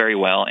know him very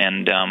well,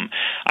 and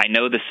I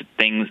know this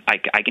things. I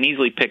can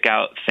easily pick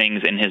out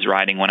things in his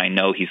riding when I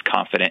know he's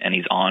confident and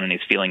he's on and he's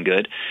feeling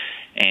good.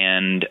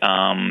 And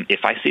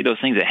if I see those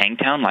things at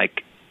Hangtown,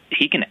 like,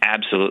 he can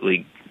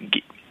absolutely.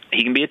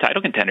 He can be a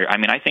title contender. I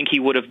mean, I think he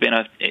would have been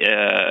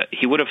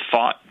he would have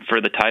fought for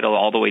the title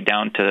all the way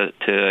down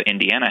to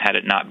Indiana had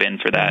it not been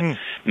for that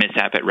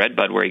mishap at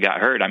Redbud where he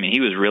got hurt. I mean, he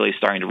was really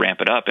starting to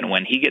ramp it up, and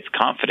when he gets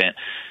confident,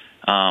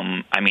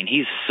 I mean,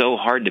 he's so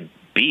hard to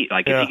beat.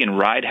 Like, if he can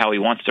ride how he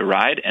wants to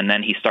ride, and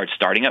then he starts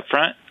starting up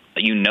front,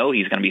 you know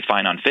he's going to be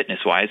fine on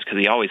fitness-wise because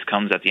he always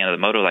comes at the end of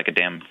the moto like a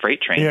damn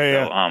freight train.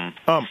 So,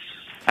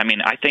 I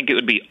mean, I think it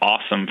would be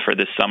awesome for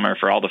this summer,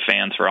 for all the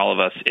fans, for all of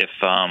us,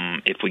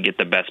 if we get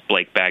the best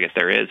Blake Baggett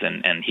there is,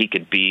 and he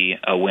could be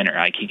a winner.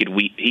 Like, he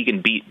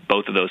can beat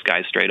both of those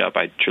guys straight up.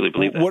 I truly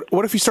believe that.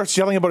 What if he starts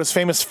yelling about his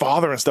famous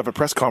father and stuff at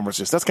press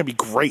conferences? That's going to be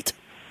great.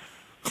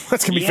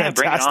 That's going to be fantastic.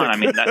 Bring it on. I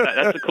mean,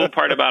 that's the cool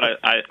part about it.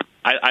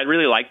 I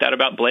really like that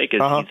about Blake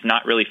is he's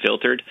not really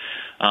filtered.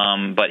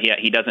 But yeah,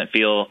 he doesn't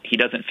feel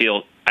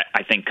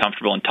I think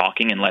comfortable in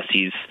talking unless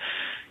he's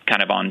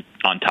kind of on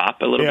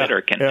top a little bit or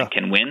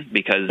can win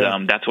because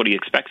that's what he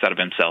expects out of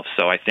himself.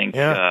 So I think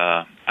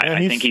I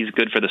think he's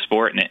good for the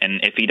sport, and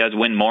if he does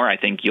win more, I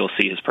think you'll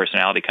see his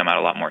personality come out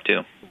a lot more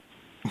too.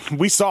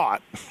 We saw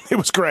it. It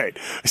was great.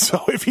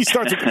 So if he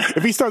starts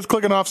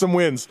clicking off some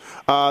wins,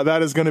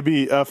 that is going to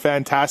be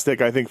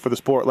fantastic, I think, for the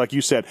sport, like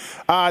you said.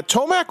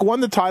 Tomac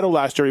won the title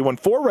last year. He won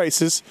 4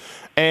 races,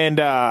 and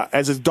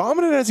as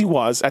dominant as he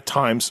was at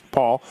times,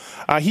 Paul,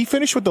 he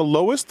finished with the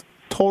lowest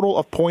total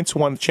of points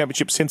won the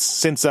championship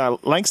since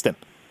Langston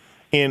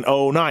in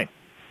 09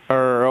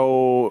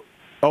 or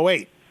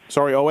 08.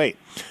 Sorry, 08.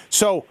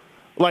 So,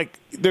 like,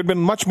 there'd been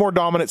much more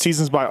dominant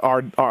seasons by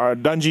our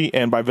Dungey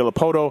and by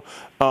Villapoto,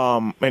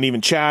 and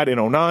even Chad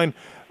in 09.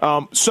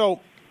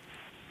 So,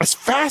 as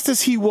fast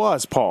as he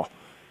was, Paul,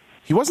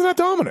 he wasn't that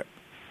dominant.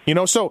 You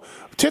know, so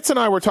Tits and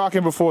I were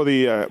talking before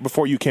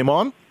you came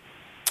on,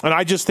 and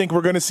I just think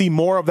we're going to see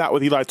more of that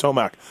with Eli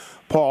Tomac.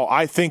 Paul,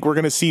 I think we're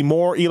going to see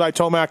more Eli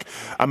Tomac,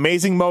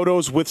 amazing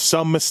motos with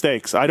some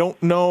mistakes. I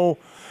don't know,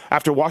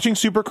 after watching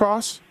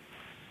Supercross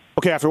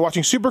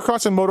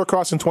and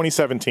Motocross in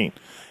 2017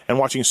 and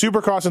watching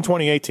Supercross in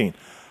 2018,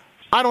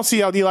 I don't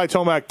see how Eli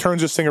Tomac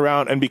turns this thing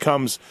around and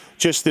becomes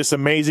just this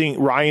amazing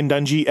Ryan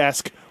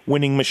Dungey-esque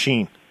winning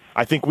machine.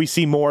 I think we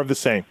see more of the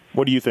same.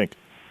 What do you think?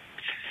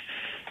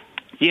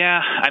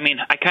 Yeah, I mean,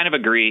 I kind of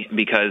agree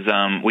because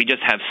we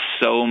just have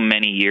so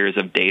many years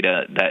of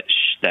data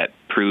that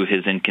prove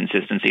his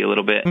inconsistency a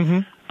little bit.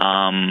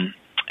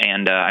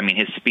 And I mean,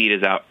 his speed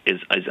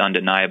is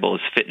undeniable.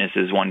 His fitness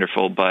is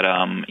wonderful, but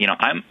you know,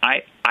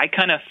 I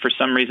kind of, for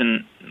some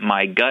reason,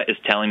 my gut is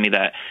telling me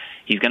that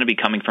he's going to be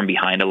coming from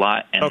behind a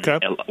lot, and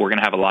we're going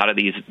to have a lot of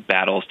these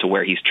battles to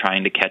where he's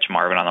trying to catch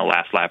Marvin on the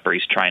last lap, or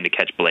he's trying to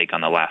catch Blake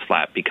on the last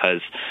lap,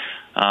 because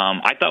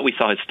I thought we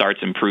saw his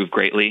starts improve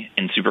greatly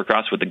in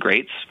Supercross with the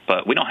greats,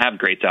 but we don't have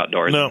greats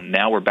outdoors. No.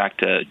 Now we're back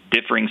to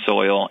differing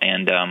soil,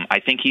 and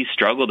I think he's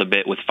struggled a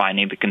bit with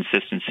finding the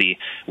consistency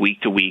week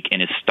to week in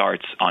his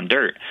starts on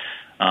dirt.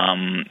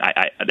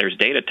 There's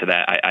data to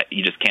that.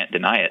 You just can't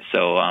deny it.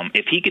 So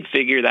if he could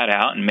figure that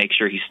out and make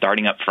sure he's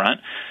starting up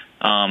front,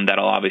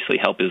 that'll obviously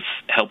help his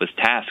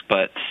task.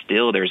 But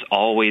still, there's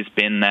always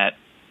been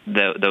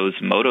those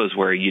motos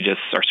where you just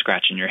are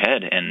scratching your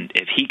head. And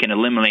if he can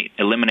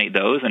eliminate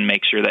those and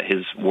make sure that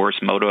his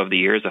worst moto of the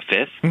year is a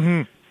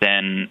fifth,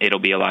 then it'll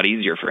be a lot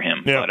easier for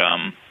him. Yeah. But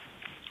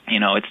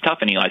it's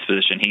tough in Eli's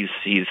position.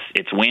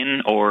 It's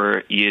win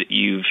or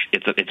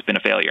it's been a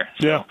failure.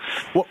 So, yeah.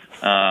 Well,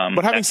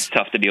 but that's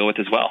tough to deal with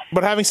as well.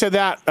 But having said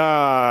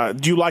that,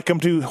 do you like him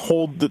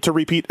to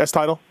repeat as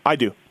title? I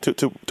do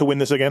to win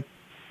this again.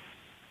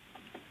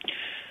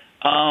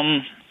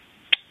 I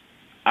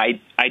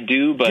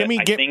do, but I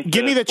think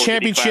give me the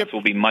championship.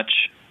 Will be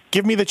much.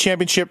 Give me the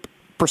championship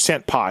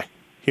percent pie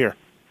here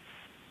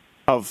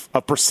of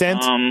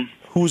percent.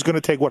 Who's going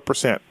to take what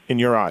percent in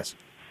your eyes?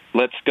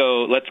 Let's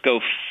go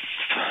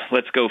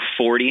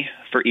 40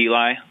 for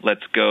Eli.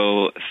 Let's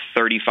go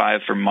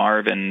 35 for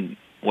Marv, and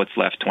what's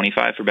left?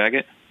 25 for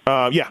Baggett.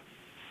 Yeah.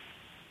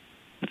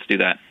 Let's do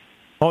that.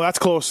 Oh, that's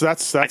close.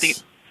 That's close. I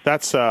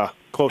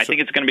think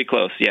it's going to be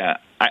close. Yeah,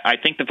 I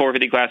think the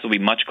 450 class will be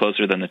much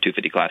closer than the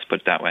 250 class. Put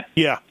it that way.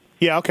 Yeah.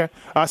 Yeah. Okay.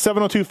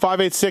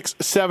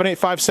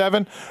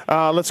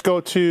 702-586-7857. Let's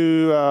go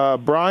to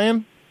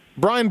Brian.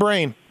 Brian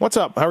Brain. What's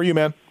up? How are you,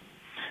 man?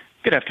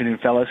 Good afternoon,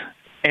 fellas.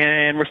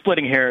 And we're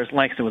splitting hairs.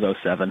 Langston with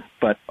 07,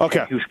 but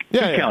okay. Who's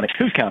counting?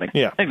 Who's counting?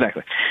 Yeah,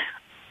 exactly.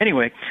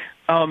 Anyway,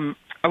 I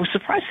was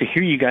surprised to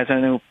hear you guys.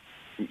 I know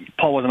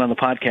Paul wasn't on the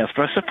podcast,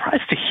 but I was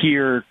surprised to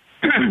hear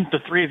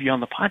the three of you on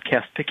the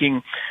podcast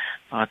picking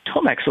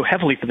Tomac so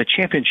heavily for the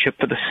championship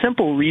for the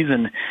simple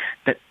reason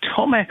that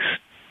Tomac's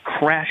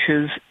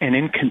crashes and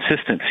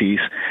inconsistencies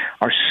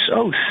are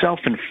so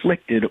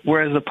self-inflicted,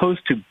 whereas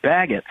opposed to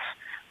Baggett's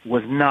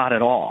was not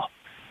at all.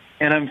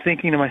 And I'm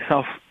thinking to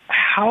myself,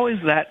 how is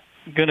that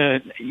going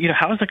to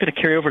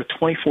carry over to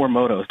 24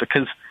 motos?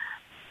 Because,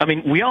 I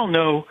mean, we all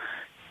know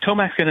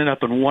Tomac's going to end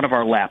up in one of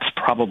our laps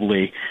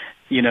probably,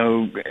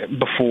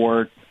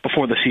 before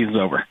the season's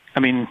over. I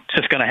mean, it's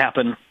just going to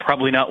happen.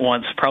 Probably not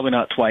once, probably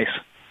not twice,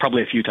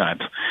 probably a few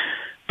times.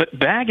 But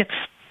Baggett's,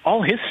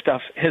 all his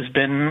stuff has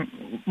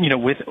been,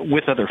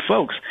 with other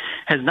folks,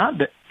 has not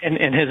been,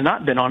 and has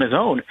not been on his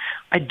own.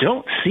 I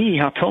don't see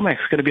how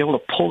Tomac's going to be able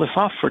to pull this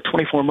off for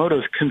 24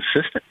 motos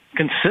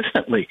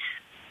consistently.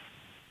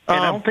 And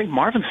I don't think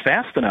Marvin's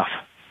fast enough.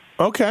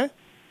 Okay.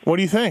 What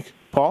do you think,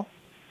 Paul?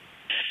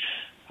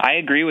 I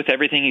agree with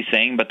everything he's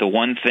saying, but the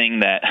one thing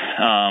that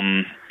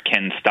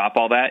can stop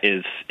all that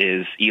is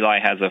Eli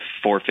has a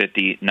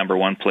 450 number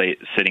one plate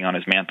sitting on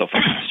his mantle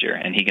from last year,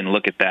 and he can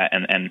look at that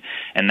and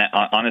that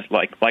honest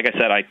like I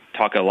said, I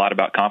talk a lot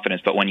about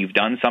confidence, but when you've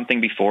done something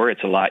before,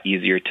 it's a lot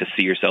easier to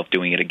see yourself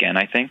doing it again.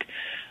 I think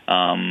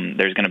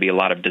there's going to be a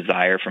lot of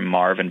desire from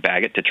Marv and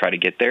Baggett to try to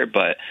get there,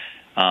 but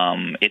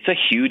it's a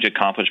huge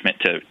accomplishment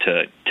to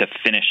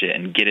finish it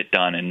and get it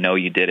done and know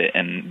you did it,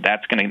 and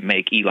that's going to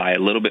make Eli a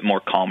little bit more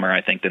calmer,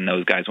 I think, than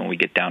those guys when we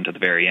get down to the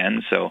very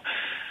end. So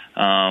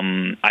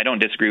I don't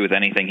disagree with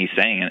anything he's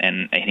saying,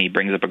 and he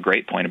brings up a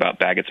great point about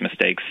Baggett's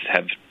mistakes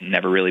have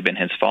never really been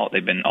his fault.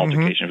 They've been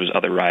altercations with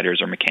other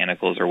riders or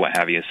mechanicals or what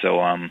have you.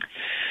 So,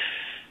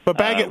 but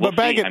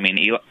Baggett, I mean,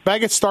 Eli,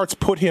 Baggett starts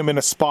put him in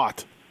a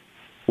spot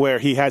where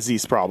he has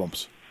these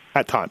problems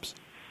at times.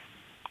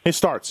 It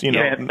starts, May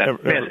I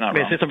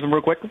say something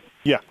real quick?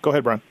 Yeah, go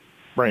ahead, Brian.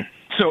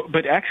 So,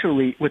 but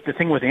actually, with the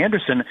thing with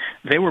Anderson,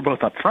 they were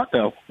both up front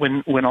though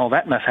when all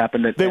that mess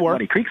happened at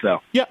Muddy Creek,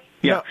 though. Yeah.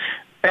 No,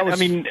 that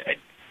was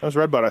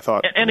Redbud, I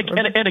thought. And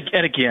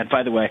again,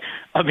 by the way,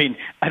 I mean,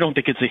 I don't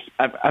think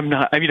I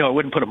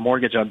wouldn't put a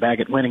mortgage on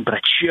Baggett winning, but I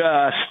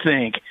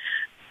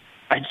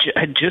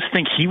just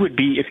think he would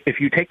be if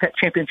you take that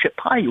championship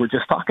pie you were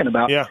just talking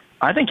about. Yeah.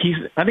 I think he's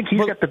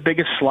got the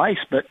biggest slice,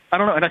 but I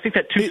don't know. And I think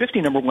that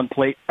 250 number one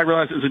plate, I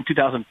realize it was in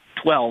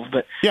 2012,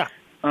 but yeah,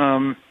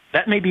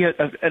 that may be an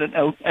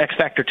X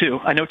factor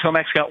too. I know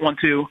Tomac's got one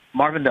too.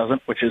 Marvin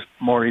doesn't, which is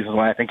more reasons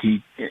why I think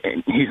he's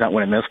not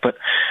winning this. But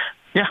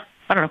yeah,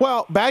 I don't know.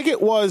 Well,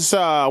 Baggett was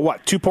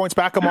 2 points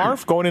back of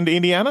Marv going into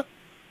Indiana.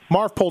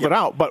 Marv pulled it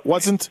out, but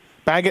wasn't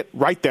Baggett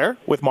right there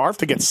with Marv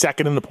to get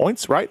second in the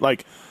points? Right,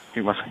 like.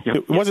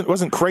 It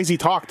wasn't crazy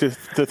talk to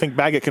think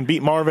Baggett can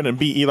beat Marvin and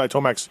beat Eli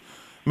Tomac's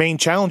main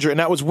challenger, and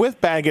that was with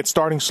Baggett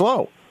starting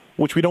slow,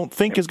 which we don't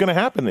think is going to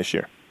happen this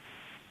year.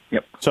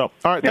 Yep. So,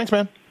 all right, thanks,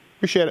 man.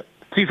 Appreciate it.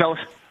 See you, fellas.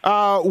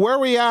 Where are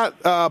we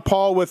at,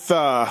 Paul, with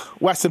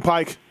Weston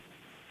Pike,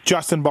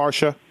 Justin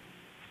Barcia,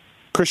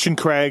 Christian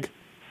Craig?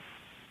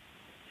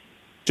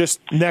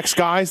 Just the next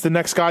guys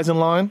in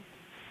line?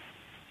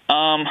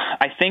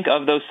 I think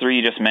of those three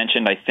you just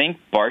mentioned, I think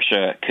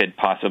Barcia could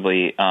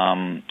possibly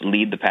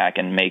lead the pack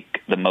and make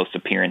the most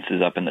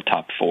appearances up in the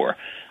top four.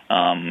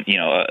 Of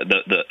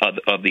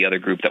the other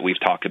group that we've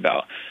talked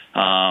about.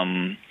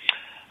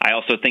 I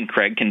also think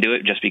Craig can do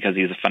it just because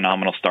he's a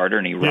phenomenal starter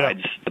and he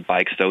rides the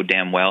bike so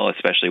damn well,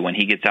 especially when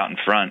he gets out in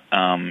front.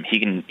 He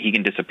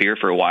can disappear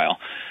for a while.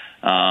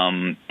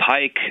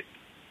 Pike,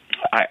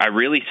 I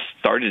really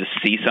started to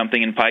see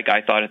something in Pike,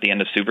 I thought, at the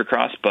end of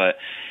Supercross, but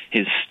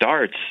his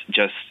starts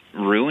just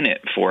ruin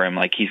it for him.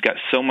 Like, he's got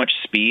so much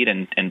speed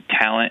and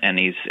talent, and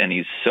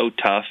he's so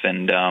tough.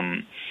 And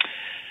I'm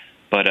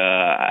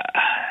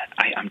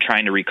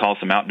trying to recall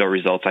some outdoor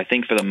results. I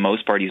think for the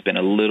most part he's been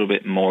a little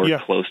bit more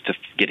close to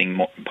getting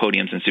more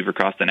podiums in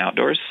Supercross than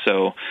outdoors.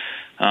 So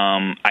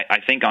I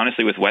think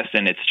honestly with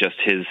Weston, it's just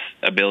his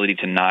ability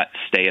to not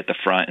stay at the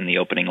front in the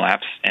opening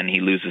laps, and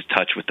he loses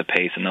touch with the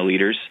pace and the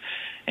leaders,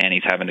 and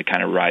he's having to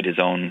kind of ride his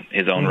own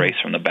race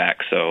from the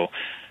back. So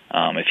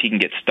if he can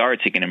get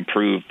starts, he can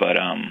improve. But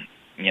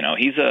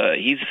he's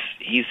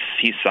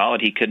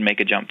solid. He could make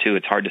a jump too.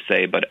 It's hard to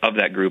say, but of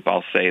that group,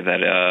 I'll say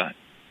that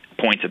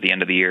points at the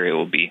end of the year, it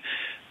will be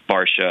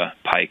Barsha,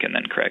 Pike, and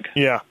then Craig.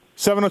 Yeah.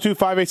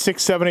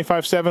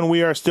 702-586-7857.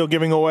 We are still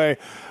giving away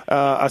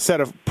a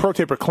set of Pro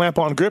Taper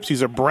clamp-on grips.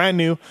 These are brand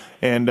new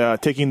and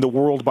taking the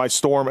world by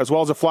storm, as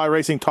well as a Fly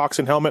Racing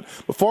Toxin helmet.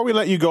 Before we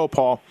let you go,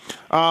 Paul,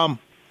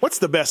 what's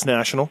the best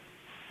national?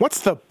 What's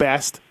the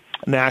best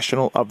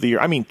national of the year?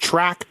 I mean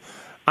track,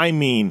 I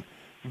mean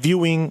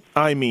viewing,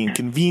 I mean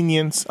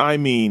convenience, I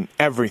mean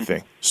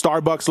everything.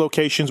 Starbucks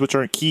locations, which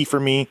are key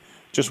for me.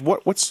 Just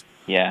what's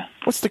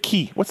the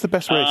key? What's the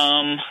best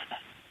race?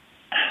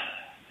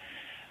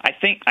 I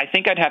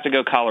think I'd have to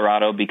go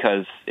Colorado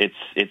because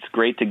it's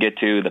great to get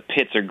to. The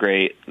pits are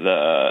great.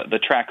 The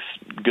track's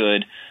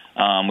good.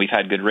 We've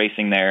had good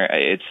racing there.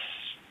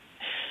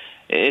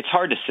 It's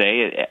hard to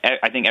say.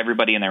 I think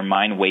everybody in their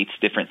mind weights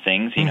different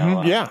things. You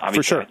know,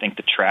 for sure. I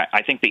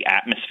think the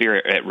atmosphere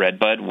at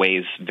Redbud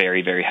weighs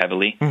very, very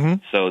heavily.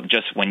 Mm-hmm. So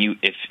just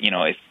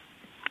if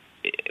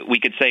we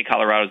could say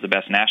Colorado's the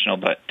best national,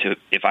 but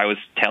if I was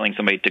telling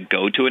somebody to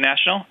go to a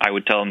national, I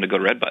would tell them to go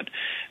to Redbud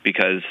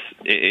because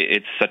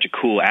it's such a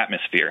cool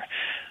atmosphere.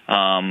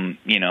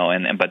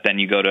 But then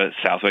you go to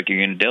Southwick or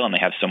Unadilla, and they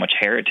have so much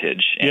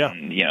heritage,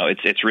 and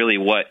it's really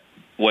what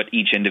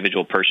each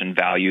individual person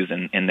values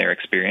in their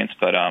experience.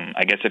 But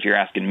I guess if you're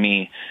asking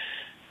me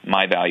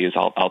my values,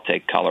 I'll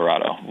take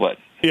Colorado.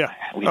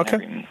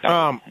 Okay.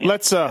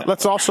 Let's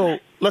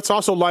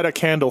also light a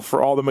candle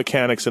for all the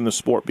mechanics in the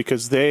sport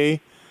because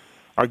they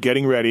are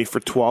getting ready for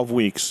 12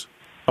 weeks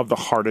of the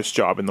hardest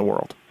job in the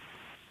world.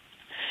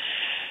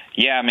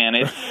 Yeah, man,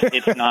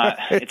 it's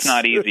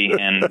not easy,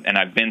 and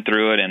I've been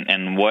through it,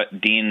 and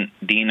what Dean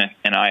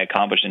and I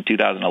accomplished in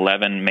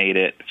 2011 made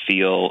it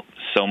feel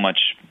so much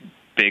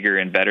bigger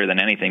and better than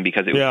anything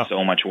because it was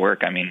so much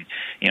work. I mean,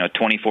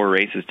 24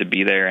 races to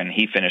be there, and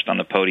he finished on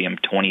the podium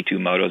 22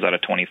 motos out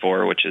of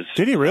 24, which is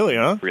did he really?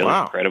 Huh? Really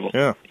incredible.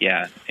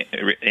 Yeah,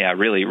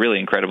 really, really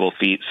incredible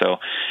feat. So,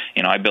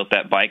 I built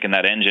that bike and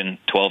that engine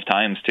 12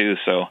 times too.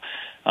 So,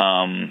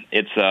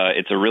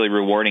 it's a really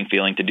rewarding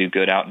feeling to do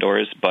good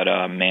outdoors. But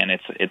man,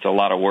 it's a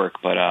lot of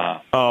work. But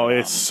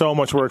it's so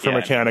much work for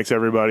mechanics.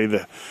 Everybody,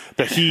 the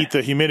heat,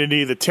 the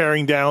humidity, the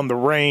tearing down, the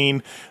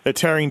rain, the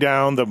tearing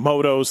down, the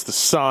motos, the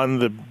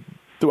sun,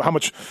 how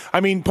much? I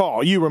mean,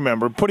 Paul, you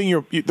remember putting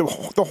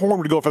the horn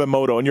would go for the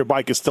moto, and your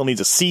bike still needs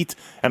a seat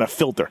and a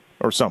filter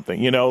or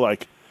something.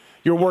 Like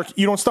your work,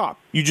 you don't stop.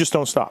 You just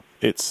don't stop.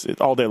 It's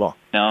all day long.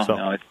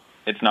 No,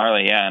 it's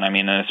gnarly, yeah. And I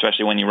mean,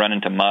 especially when you run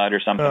into mud or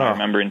something. I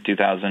remember in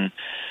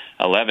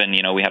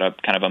 2011, we had a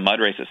kind of a mud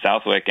race at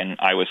Southwick, and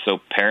I was so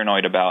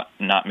paranoid about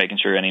not making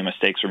sure any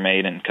mistakes were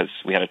made, and because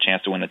we had a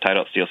chance to win the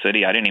title at Steel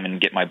City, I didn't even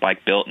get my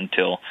bike built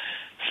until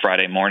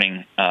Friday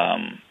morning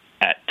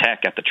at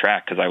Tech at the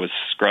track because I was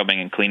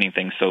scrubbing and cleaning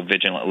things so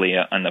vigilantly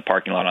in the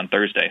parking lot on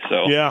Thursday.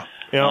 So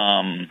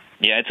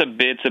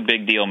it's a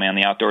big deal, man.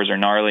 The outdoors are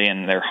gnarly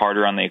and they're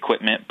harder on the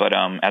equipment, but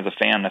as a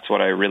fan, that's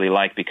what I really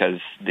like because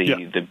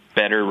the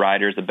better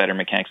riders, the better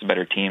mechanics, the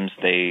better teams,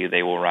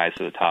 they will rise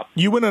to the top.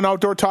 You win an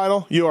outdoor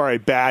title, you are a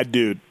bad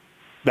dude.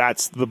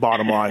 That's the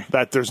bottom line.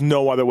 That there's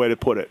no other way to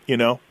put it.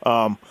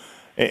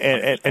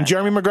 And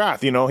Jeremy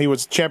McGrath, he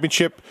was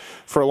championship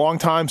for a long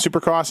time,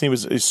 Supercross, and he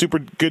was a super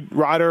good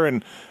rider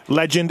and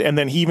legend. And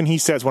then he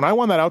says, when I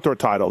won that outdoor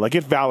title, like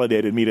it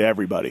validated me to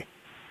everybody.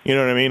 You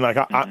know what I mean? Like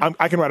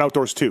I can ride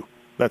outdoors too.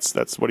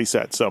 That's what he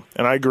said. So,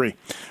 and I agree.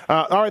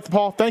 All right,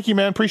 Paul, thank you,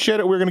 man. Appreciate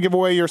it. We're going to give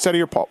away your set of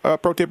your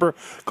Pro Taper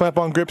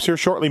clamp-on grips here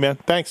shortly, man.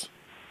 Thanks.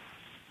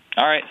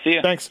 All right, see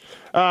you. Thanks.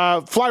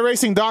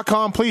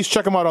 Flyracing.com. Please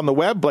check them out on the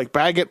web. Blake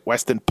Baggett,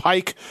 Weston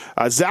Pike,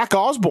 Zach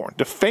Osborne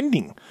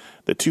defending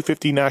the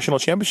 250 National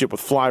Championship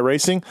with Fly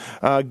Racing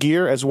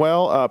gear as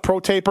well.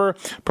 Pro Taper,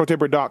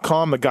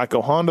 ProTaper.com, the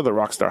Geico Honda, the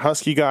Rockstar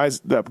Husky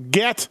guys, the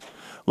Get.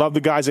 Love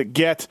the guys at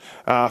Get,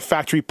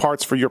 factory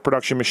parts for your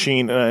production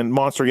machine, and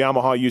Monster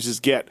Yamaha uses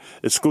Get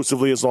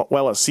exclusively as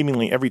well as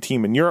seemingly every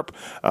team in Europe.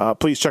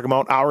 Please check them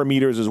out. Hour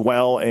meters as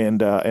well,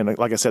 and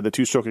like I said, the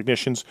two-stroke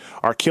ignitions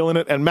are killing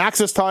it. And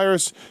Matthes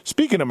tires,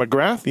 speaking of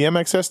McGrath, the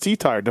MXST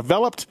tire,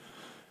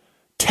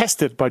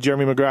 tested by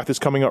Jeremy McGrath, is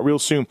coming out real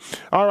soon.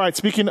 All right,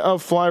 speaking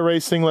of Fly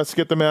Racing, let's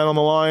get the man on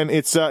the line.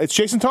 It's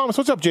Jason Thomas.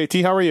 What's up,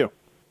 JT? How are you?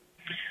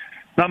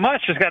 Not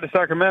much. Just got to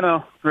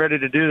Sacramento, ready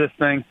to do this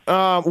thing.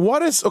 So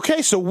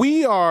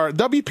we are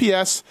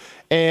WPS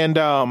and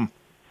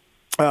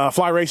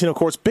Fly racing, of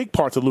course, big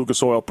parts of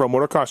Lucas Oil Pro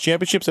Motocross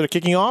Championships that are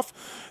kicking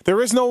off.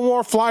 There is no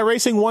more Fly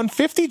Racing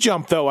 150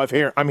 jump, though,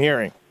 I'm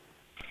hearing.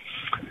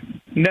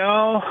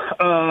 No,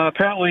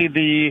 apparently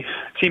the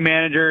team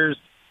managers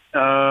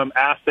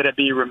asked that it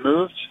be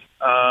removed.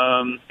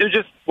 It was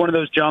just one of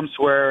those jumps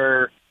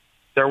where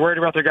they're worried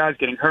about their guys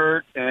getting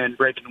hurt and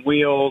breaking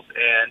wheels.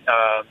 And,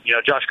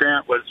 Josh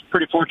Grant was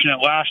pretty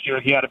fortunate last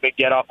year. He had a big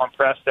get-off on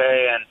press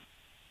day, and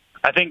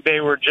I think they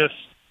were just,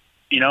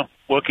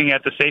 looking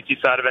at the safety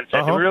side of it and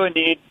saying, do we really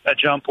need a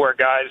jump where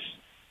guys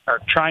are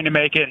trying to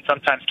make it and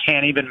sometimes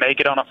can't even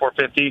make it on a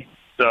 450?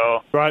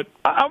 So right.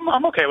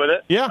 I'm okay with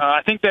it. Yeah.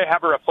 I think they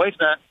have a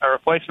replacement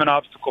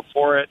obstacle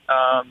for it.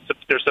 So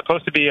there's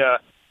supposed to be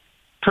a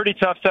pretty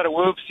tough set of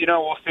whoops.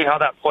 We'll see how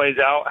that plays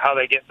out, how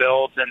they get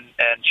built and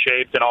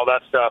shaped and all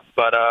that stuff.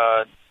 But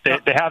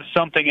they have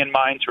something in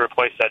mind to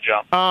replace that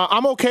jump.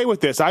 I'm okay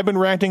with this. I've been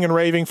ranting and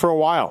raving for a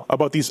while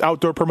about these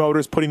outdoor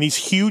promoters putting these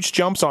huge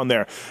jumps on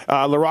there.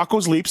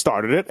 Larocco's Leap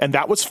started it, and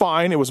that was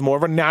fine. It was more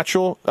of a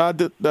natural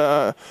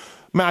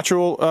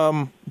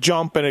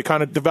jump, and it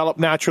kind of developed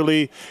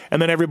naturally. And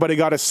then everybody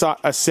got a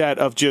set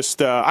of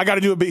just, I got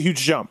to do a big, huge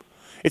jump.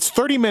 It's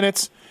 30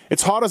 minutes.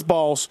 It's hot as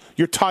balls.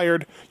 You're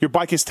tired. Your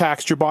bike is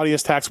taxed. Your body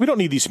is taxed. We don't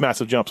need these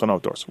massive jumps on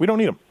outdoors. We don't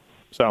need them.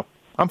 So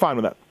I'm fine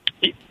with that.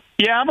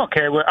 Yeah, I'm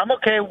okay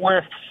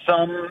with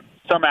some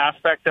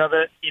aspect of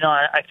it.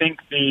 I think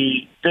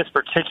this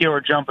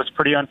particular jump was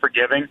pretty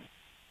unforgiving.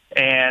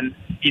 And,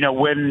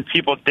 when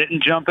people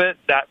didn't jump it,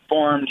 that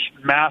formed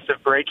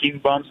massive braking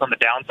bumps on the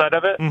downside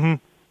of it. Mm-hmm.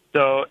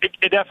 So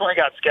it definitely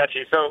got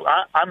sketchy. So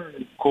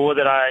I'm cool with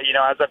it.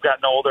 As I've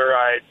gotten older,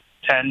 I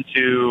tend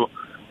to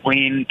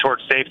lean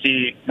towards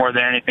safety more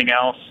than anything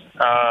else.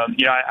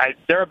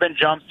 There have been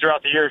jumps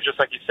throughout the years, just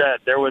like you said.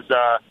 There was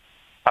a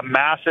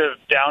massive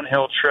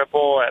downhill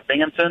triple at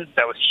Binghamton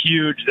that was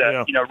huge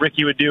that,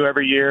 Ricky would do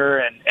every year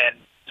and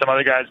some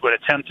other guys would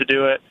attempt to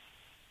do it.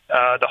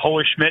 The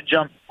Holy Schmidt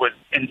jump was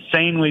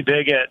insanely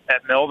big at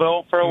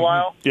Millville for a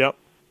while. Yep.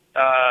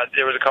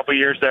 There was a couple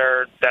years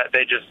there that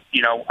they just,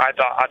 I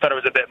thought it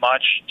was a bit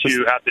much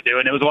to have to do,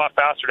 and it was a lot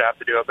faster to have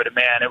to do it. But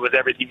man, it was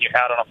everything you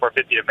had on a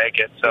 450 to make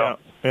it. So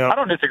I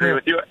don't disagree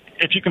with you.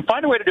 If you can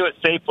find a way to do it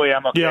safely,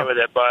 I'm okay with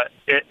it. But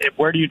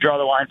where do you draw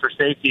the line for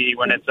safety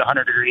when it's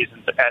 100 degrees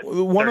at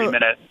 30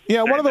 minutes?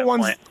 Yeah, one of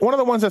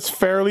the ones that's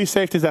fairly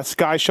safe is that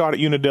Sky Shot at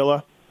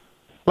Unadilla.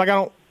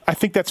 I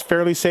think that's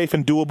fairly safe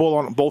and doable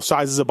on both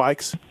sizes of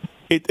bikes.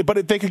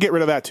 But they could get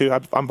rid of that too.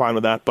 I'm fine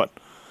with that. But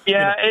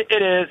yeah,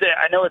 it is.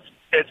 I know it's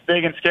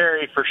big and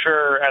scary for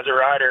sure as a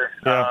rider,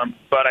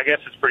 but I guess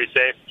it's pretty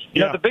safe.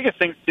 The biggest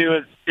thing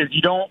too is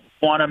you don't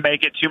want to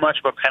make it too much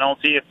of a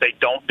penalty if they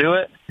don't do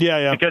it.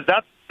 Yeah. Because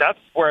that's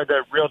where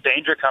the real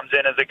danger comes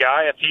in as a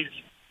guy. If he's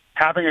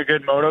having a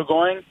good moto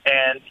going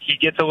and he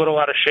gets a little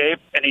out of shape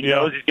and he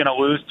knows he's going to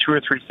lose 2 or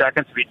 3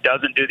 seconds if he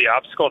doesn't do the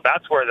obstacle,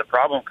 that's where the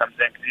problem comes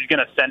in because he's going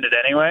to send it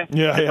anyway.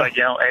 Like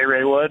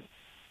A-Ray would.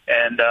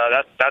 And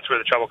that's where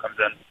the trouble comes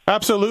in.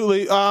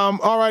 Absolutely.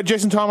 All right,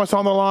 Jason Thomas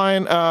on the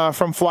line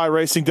from Fly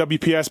Racing,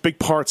 WPS, big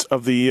parts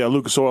of the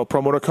Lucas Oil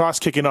Pro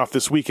Motocross kicking off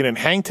this weekend in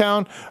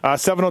Hangtown.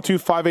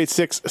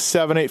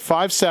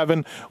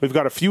 702-586-7857. We've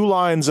got a few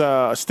lines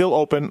still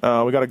open.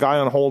 We got a guy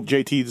on hold,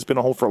 JT, that's been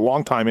on hold for a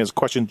long time. He has a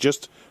question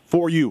just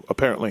for you,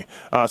 apparently.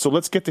 So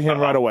let's get to him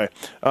right away.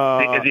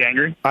 Is he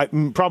angry?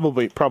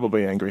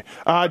 Probably angry.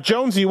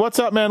 Jonesy, what's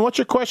up, man? What's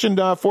your question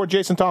for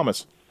Jason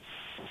Thomas?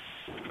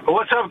 Well,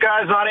 what's up,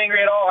 guys? Not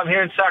angry at all. I'm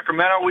here in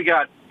Sacramento. We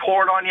got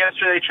poured on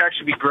yesterday. Track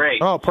should be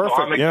great. Oh, perfect.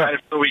 So I'm excited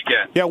for the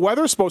weekend. Yeah,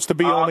 weather's supposed to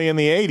be only in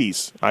the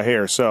 80s, I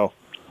hear, so.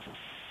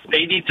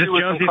 82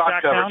 with some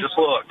cloud cover. Just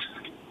looked.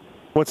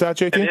 What's that,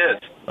 JT? It is.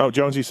 Oh,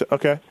 Jonesy.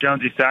 Okay.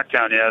 Jonesy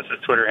Sacktown, yeah. That's his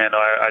Twitter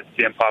handle. I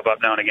see him pop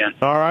up now and again.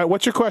 All right.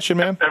 What's your question,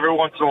 man? Every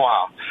once in a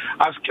while.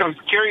 I was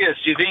curious.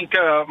 Do you think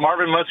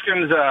Marvin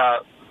Musquin's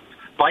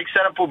bike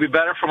setup will be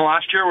better from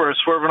last year where it's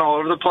swerving all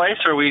over the place,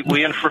 or are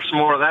we in for some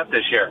more of that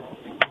this year?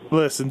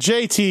 Listen,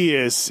 JT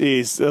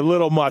is a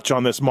little much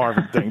on this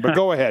Marvin thing, but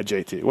go ahead,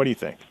 JT. What do you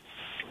think?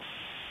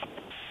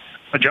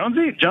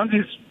 Jonesy's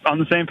on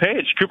the same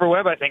page. Cooper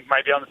Webb, I think,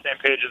 might be on the same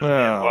page as me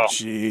as well. Oh,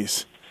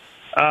 jeez.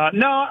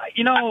 No,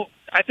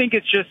 I think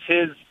it's just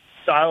his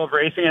style of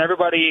racing, and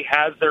everybody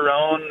has their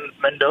own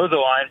Mendoza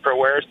line for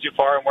where's too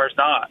far and where's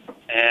not.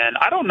 And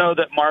I don't know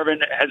that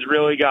Marvin has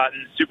really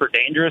gotten super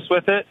dangerous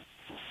with it.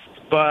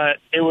 But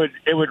it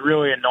would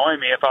really annoy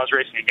me if I was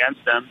racing against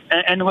him.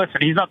 And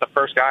listen, he's not the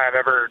first guy I've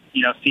ever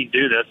seen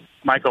do this.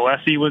 Michael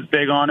Essie was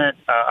big on it.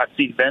 I've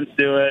seen Vince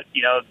do it.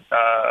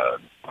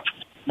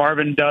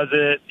 Marvin does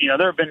it.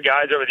 There have been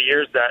guys over the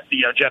years that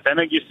Jeff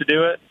Emig used to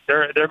do it.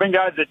 There have been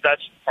guys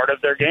that's part of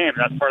their game.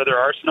 That's part of their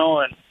arsenal,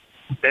 and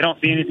they don't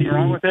see anything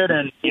wrong with it.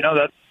 And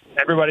that's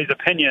everybody's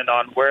opinion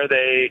on where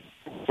they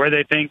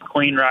think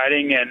clean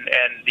riding and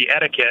the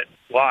etiquette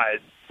lies.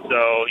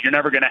 So you're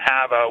never going to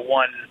have a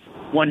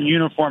one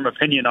uniform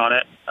opinion on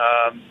it.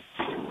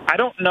 I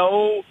don't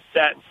know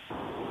that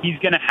he's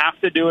going to have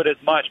to do it as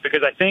much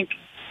because I think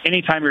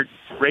anytime you're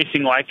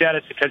racing like that,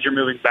 it's because you're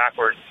moving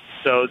backwards.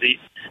 So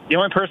the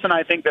only person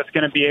I think that's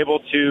going to be able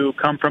to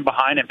come from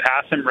behind and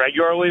pass him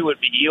regularly would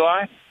be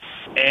Eli.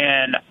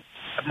 And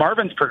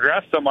Marvin's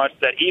progressed so much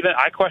that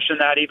I question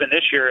that even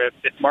this year,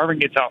 if Marvin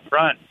gets out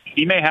front,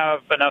 he may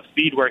have enough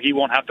speed where he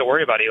won't have to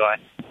worry about Eli.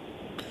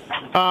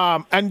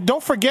 And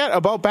don't forget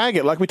about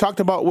Baggett, like we talked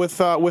about with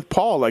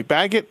Paul. Like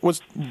Baggett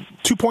was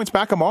 2 points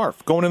back of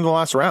Marv going into the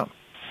last round.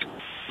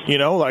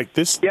 Like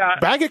this. Yeah,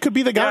 Baggett could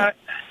be the guy. Yeah,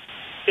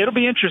 it'll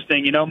be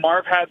interesting.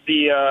 Marv had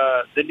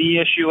the knee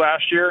issue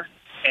last year,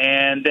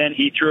 and then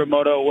he threw a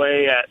moto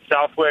away at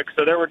Southwick.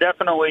 So there were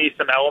definitely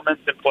some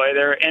elements in play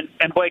there,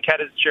 and Blake had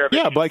his share of it.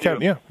 Yeah, Blake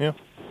had. Yeah.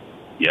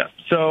 Yeah.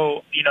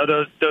 So,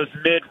 those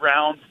mid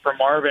rounds for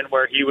Marvin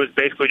where he was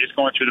basically just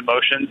going through the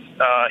motions,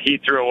 he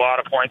threw a lot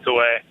of points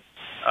away.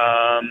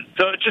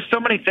 So just so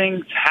many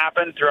things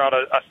happen throughout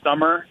a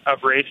summer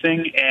of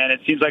racing, and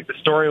it seems like the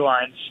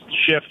storylines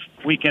shift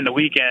weekend to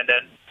weekend,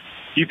 and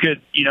you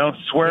could,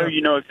 swear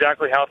you know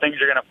exactly how things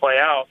are going to play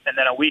out, and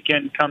then a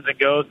weekend comes and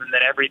goes, and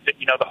then everything,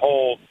 the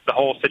whole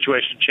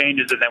situation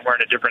changes, and then we're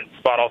in a different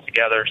spot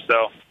altogether.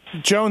 So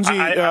Jonesy,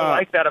 I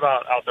like that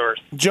about outdoors.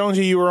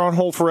 Jonesy, you were on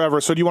hold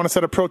forever, so do you want to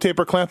set a Pro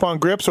Taper clamp-on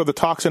grips or the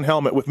Toxin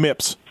helmet with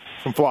MIPS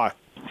from Fly?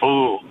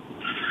 Ooh.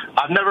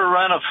 I've never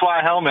run a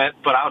Fly helmet,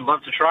 but I would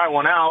love to try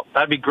one out.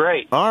 That'd be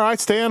great. All right,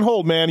 stay on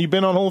hold, man. You've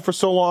been on hold for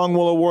so long,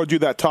 we'll award you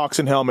that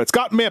Toxin helmet. It's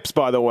got MIPS,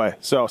 by the way,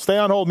 so stay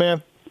on hold,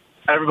 man.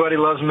 Everybody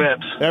loves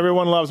MIPS.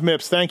 Everyone loves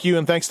MIPS. Thank you,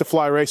 and thanks to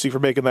Fly Racing for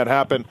making that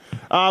happen.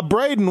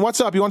 Braden,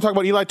 what's up? You want to talk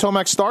about Eli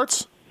Tomac's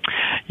starts?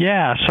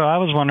 Yeah, so I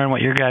was wondering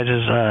what your guys'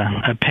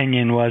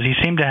 opinion was. He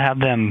seemed to have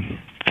them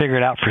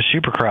figured out for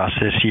Supercross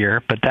this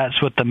year, but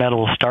that's with the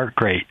metal start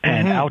great.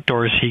 And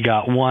outdoors, he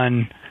got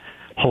one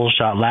whole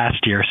shot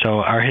last year. So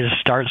are his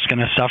starts going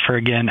to suffer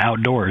again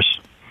outdoors?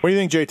 What do you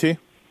think, JT?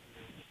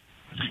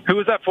 Who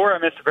was that for? I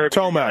missed the very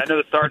beginning. Tomac. I know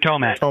the start.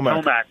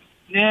 Tomac.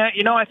 Yeah,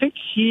 I think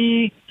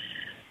he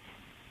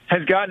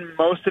has gotten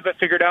most of it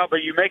figured out,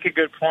 but you make a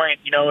good point.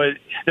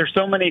 There's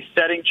so many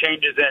setting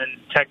changes in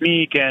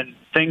technique and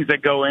things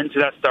that go into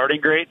that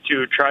starting grade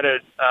to try to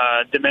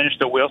diminish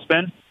the wheel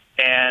spin.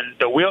 And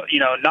the wheel,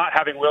 not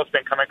having wheel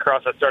spin coming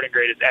across that starting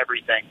grade is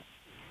everything.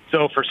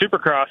 So for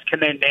Supercross, can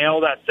they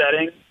nail that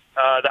setting?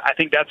 I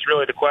think that's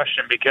really the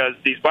question, because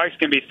these bikes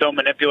can be so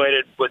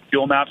manipulated with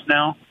fuel maps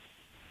now.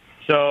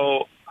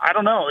 So I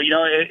don't know.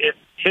 If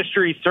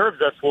history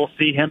serves us, we'll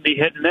see him be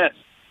hit and miss.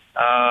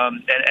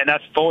 And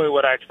that's fully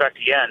what I expect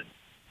again.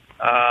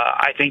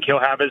 I think he'll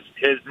have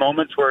his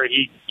moments where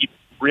he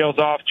reels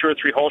off 2 or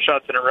 3 hole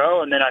shots in a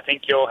row, and then I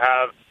think you'll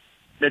have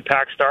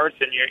mid-pack starts,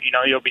 and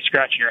you'll be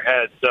scratching your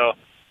head. So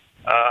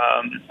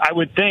I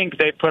would think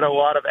they put a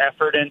lot of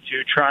effort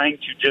into trying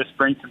to just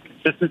bring some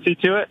consistency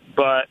to it,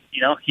 but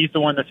he's the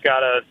one that's got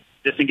to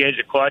disengage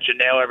the clutch and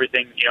nail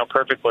everything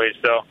perfectly.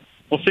 So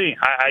we'll see.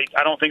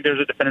 I don't think there's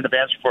a definitive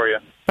answer for you.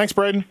 Thanks,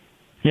 Braden.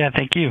 Yeah,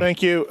 thank you.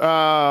 Thank you.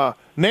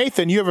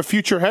 Nathan, you have a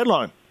future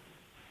headline.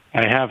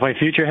 I have my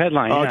future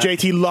headline. Oh, yeah.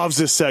 JT loves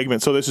this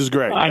segment, so this is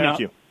great. Thank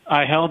you.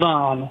 I held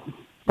on.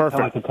 Perfect.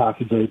 I like to talk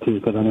to JT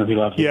because I know he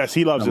loves it. Yes,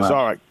 he loves this.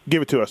 All right,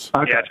 give it to us.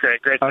 Okay. Yeah, it's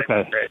great. Great.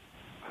 Okay. Great.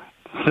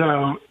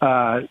 So,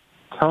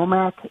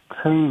 Tomac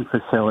Training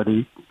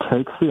Facility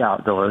takes the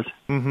outdoors,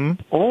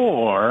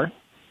 or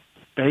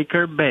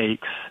Baker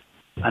bakes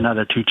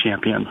another 2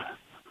 champions.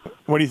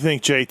 What do you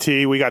think,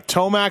 JT? We got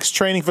Tomac's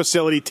Training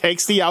Facility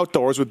takes the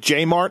outdoors with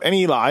J Mart and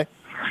Eli,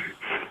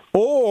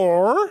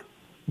 or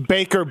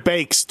Baker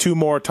bakes 2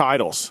 more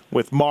titles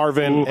with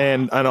Marvin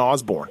and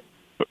Osborne.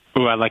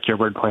 Ooh, I like your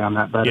wordplay on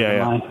that better than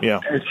mine. Yeah.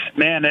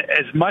 Man,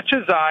 as much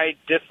as I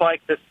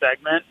dislike this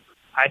segment,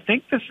 I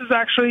think this is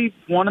actually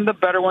one of the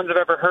better ones I've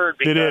ever heard.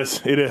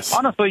 Because, It is.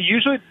 Honestly,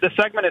 usually the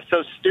segment is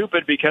so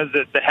stupid because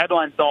the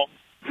headlines don't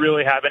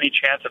really have any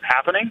chance of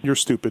happening. You're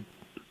stupid.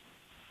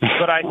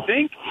 But I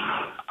think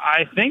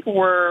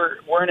we're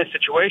in a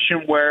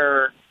situation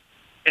where,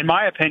 in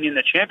my opinion,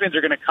 the champions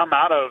are going to come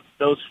out of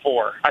those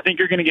 4. I think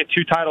you're going to get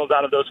 2 titles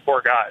out of those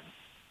 4 guys.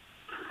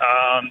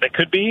 It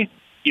could be,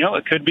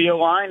 it could be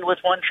aligned with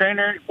one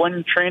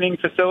training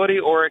facility,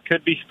 or it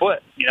could be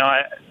split.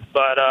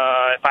 But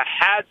if I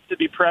had to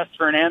be pressed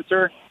for an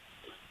answer,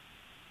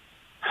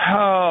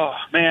 oh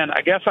man,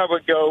 I guess I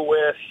would go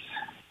with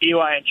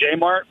Eli and J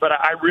Mart. But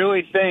I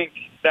really think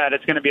that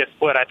it's going to be a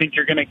split. I think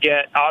you're going to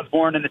get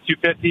Osborne in the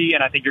 250,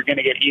 and I think you're going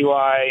to get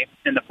Eli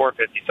in the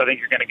 450. So I think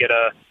you're going to get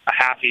a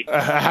halfie. A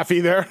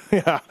halfie there?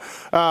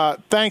 Yeah.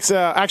 Thanks.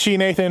 Actually,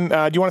 Nathan,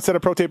 do you want to set a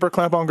Pro Taper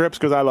clamp on grips?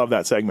 Because I love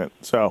that segment.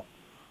 So.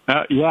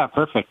 Yeah,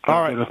 perfect.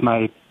 All right. With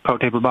my Pro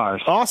Taper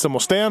bars. Awesome. Well,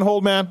 stay on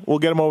hold, man. We'll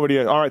get them over to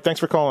you. All right. Thanks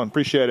for calling.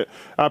 Appreciate it.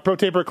 Pro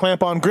Taper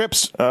clamp on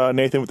grips.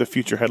 Nathan with the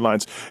future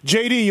headlines.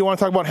 JD, you want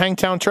to talk about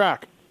Hangtown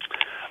Track?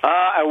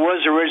 I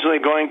was originally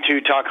going to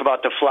talk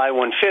about the Fly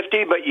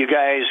 150, but you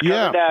guys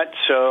covered that,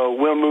 so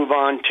we'll move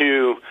on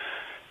to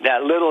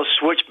that little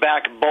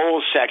switchback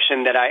bowl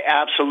section that I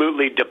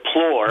absolutely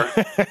deplore.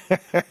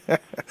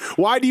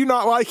 Why do you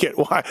not like it?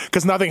 Why?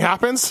 Because nothing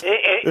happens?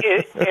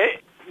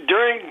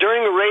 During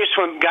during a race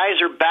when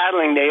guys are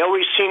battling, they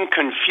always seem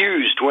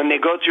confused when they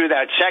go through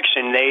that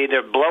section. They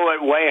either blow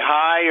it way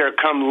high or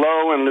come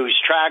low and lose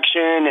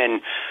traction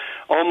and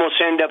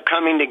almost end up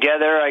coming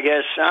together. I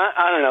guess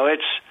I don't know.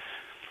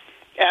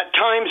 At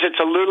times it's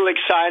a little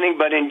exciting,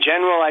 but in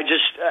general, I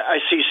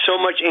see so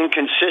much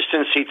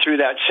inconsistency through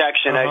that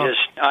section. I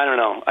don't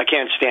know. I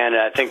can't stand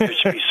it. I think there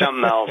should be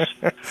something else.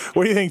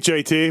 What do you think,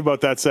 JT, about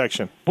that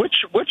section? Which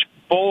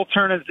bowl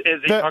turn is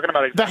he talking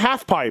about?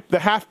 Exactly? The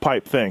half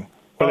pipe thing.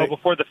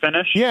 Before the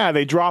finish? Yeah,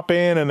 they drop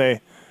in and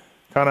they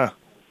kind of.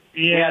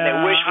 Yeah,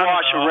 they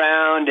wish-wash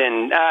around,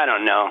 and I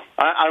don't know.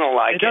 I don't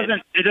like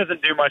it. It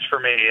doesn't do much for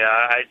me.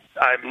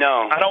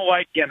 I don't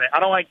like gimmick. I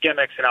don't like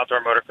gimmicks in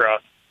outdoor motocross.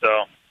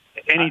 So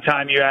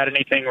anytime you add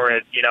anything where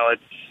it's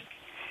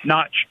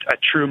not a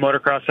true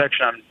motocross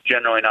section, I'm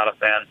generally not a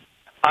fan.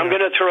 I'm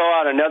going to throw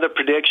out another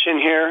prediction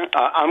here.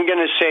 I'm going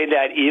to say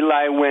that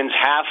Eli wins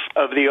half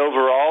of the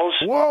overalls.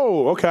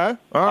 Whoa, okay.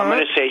 I'm going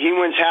to say he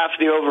wins half of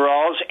the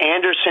overalls.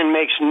 Anderson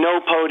makes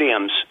no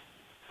podiums.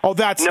 Oh,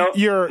 that's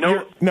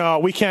no,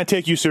 we can't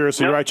take you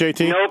seriously, right,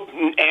 JT? Nope.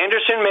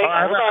 Anderson makes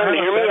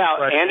hear me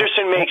out.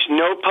 Anderson makes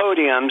no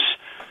podiums.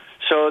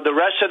 So the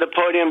rest of the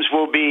podiums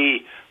will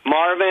be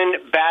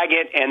Marvin,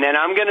 Baggett, and then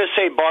I'm going to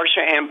say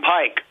Barsha and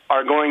Pike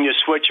are going to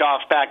switch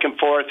off back and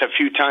forth a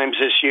few times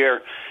this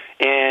year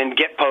and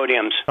get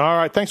podiums. All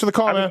right, thanks for the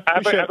call, man.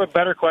 I have a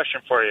better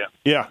question for you.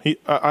 Yeah,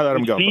 I let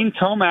him go. We've seen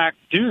Tomac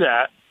do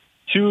that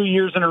 2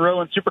 years in a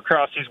row in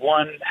Supercross. He's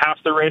won half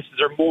the races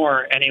or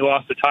more, and he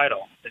lost the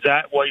title. Is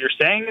that what you're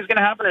saying is going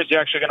to happen, or is he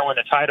actually going to win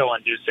the title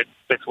and do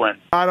six wins?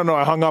 I don't know.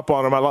 I hung up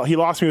on him. He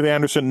lost me with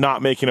Anderson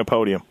not making a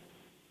podium.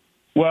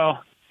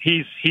 Well,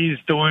 he's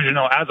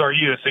delusional, as are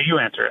you, so you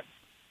answer it.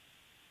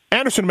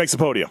 Anderson makes a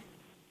podium.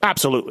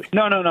 Absolutely.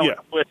 No. Yeah.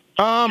 With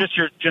just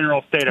your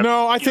general state of.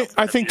 No, I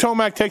think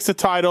Tomac takes the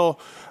title.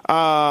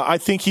 I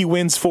think he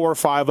wins 4 or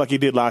 5 like he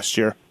did last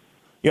year.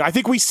 I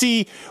think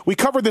we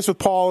covered this with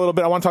Paul a little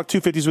bit. I want to talk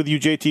 250s with you,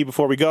 JT,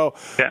 before we go.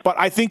 Yeah. But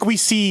I think we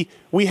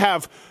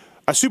have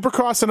a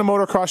Supercross and a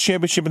Motocross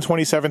championship in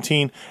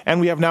 2017,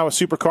 and we have now a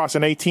Supercross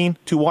in 18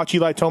 to watch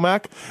Eli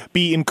Tomac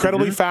be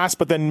incredibly fast,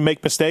 but then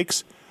make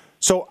mistakes.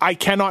 So I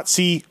cannot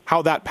see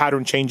how that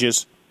pattern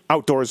changes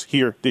outdoors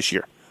here this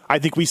year. I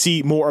think we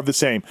see more of the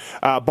same.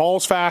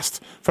 Balls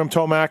fast from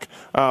Tomac,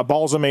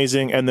 balls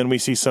amazing, and then we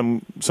see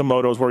some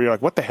motos where you're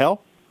like, what the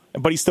hell?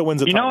 But he still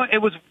wins the title.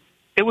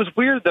 It was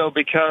weird, though,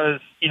 because,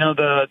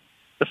 the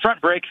front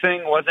brake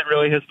thing wasn't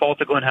really his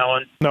fault at Glen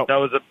Helen. No. That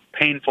was a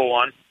painful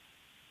one.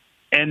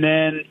 And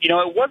then,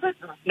 it wasn't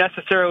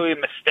necessarily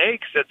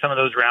mistakes at some of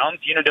those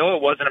rounds.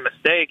 It wasn't a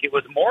mistake. It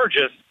was more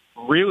just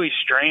really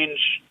strange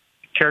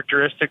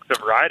characteristics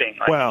of riding.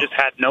 He just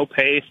had no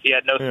pace. He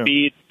had no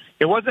speed.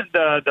 It wasn't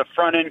the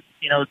front end,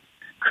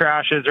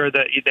 crashes or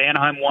the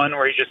Anaheim one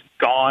where he's just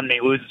gone and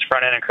he loses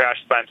front end and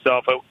crashes by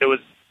himself.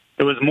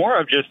 It was more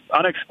of just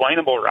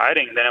unexplainable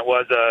riding than it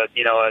was a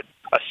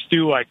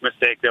Stu-like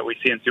mistake that we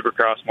see in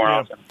Supercross more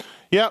often.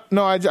 Yeah,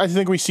 no, I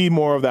think we see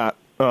more of that.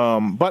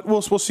 But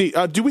we'll see.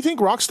 Do we think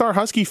Rockstar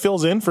Husky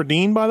fills in for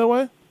Dean, by the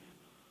way?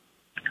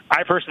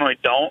 I personally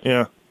don't.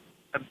 Yeah.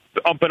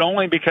 But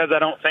only because I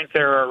don't think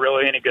there are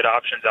really any good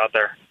options out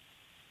there.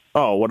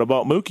 Oh, what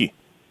about Mookie?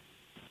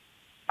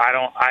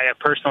 I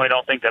personally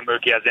don't think that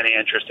Mookie has any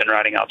interest in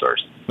riding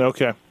outdoors.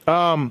 Okay.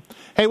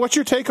 Hey, what's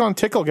your take on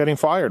Tickle getting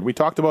fired? We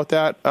talked about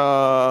that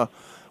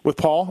with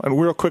Paul,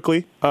 and real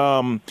quickly,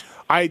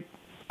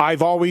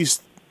 I've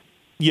always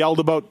yelled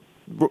about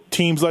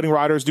teams letting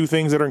riders do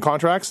things that are in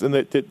contracts, and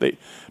that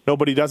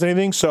nobody does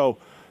anything. So,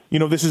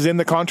 this is in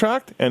the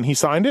contract, and he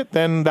signed it.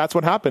 Then that's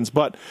what happens.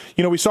 But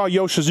we saw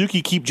Yo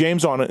Suzuki keep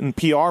James on it in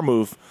PR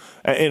move,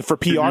 and for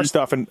PR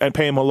stuff, and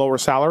pay him a lower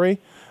salary.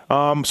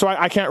 So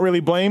I can't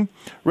really blame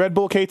Red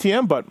Bull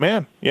KTM, but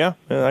man,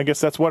 I guess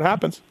that's what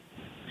happens.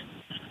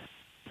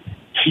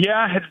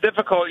 Yeah, it's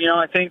difficult.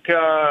 I think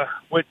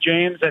with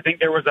James, I think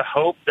there was a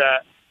hope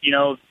that,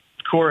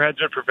 cooler heads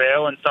would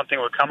prevail and something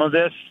would come of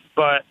this.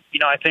 But,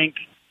 I think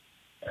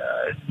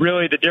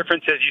really the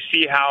difference is you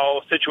see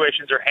how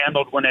situations are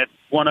handled when it's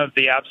one of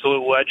the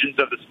absolute legends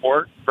of the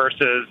sport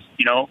versus,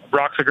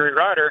 Brock's a great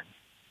rider,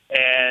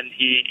 and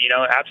he,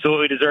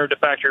 absolutely deserved a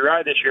factory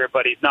ride this year,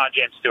 but he's not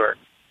James Stewart.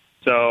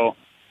 So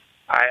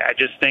I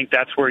just think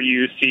that's where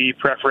you see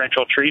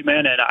preferential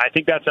treatment, and I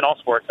think that's in all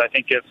sports. I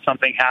think if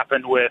something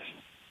happened with,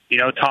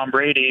 Tom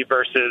Brady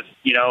versus,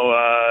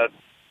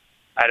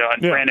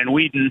 Brandon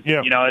Whedon,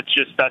 it's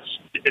just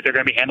they're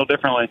going to be handled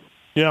differently.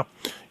 Yeah.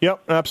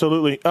 Yep,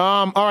 absolutely.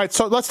 All right,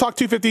 so let's talk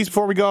 250s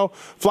before we go.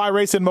 Fly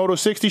Racing Moto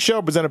 60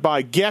 show presented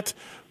by Get,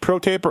 Pro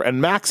Taper,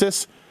 and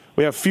Maxxis.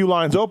 We have a few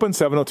lines open,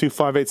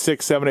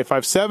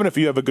 702-586-7857 if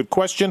you have a good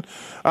question.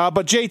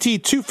 But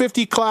JT,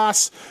 250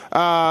 class,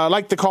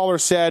 like the caller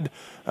said,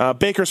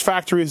 Baker's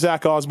Factory,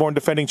 Zach Osborne,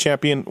 defending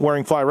champion,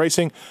 wearing Fly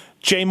Racing.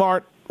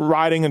 J-Mart,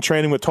 riding and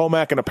training with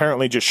Tomac and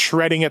apparently just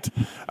shredding it.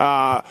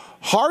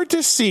 Hard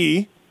to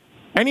see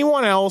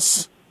anyone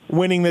else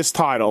winning this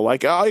title.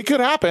 It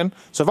could happen.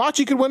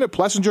 Savachi could win it.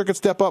 Plessinger could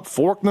step up.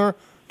 Faulkner,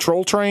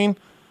 Troll Train.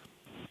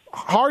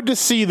 hard to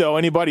see, though,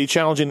 anybody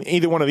challenging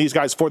either one of these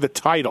guys for the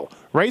title.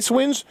 Race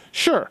wins,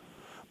 sure.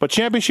 But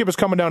championship is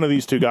coming down to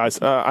these two guys,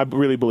 I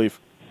really believe.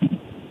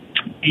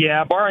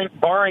 Yeah,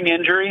 barring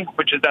injury,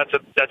 which is that's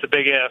a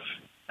big if,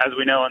 as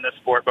we know in this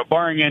sport. But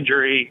barring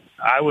injury,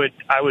 I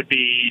would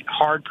be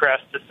hard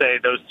pressed to say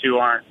those two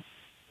aren't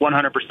 100%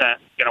 going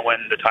to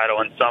win the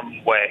title in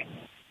some way.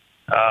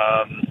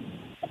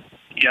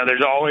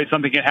 There's always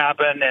something can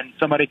happen, and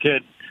somebody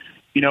could,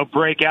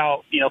 break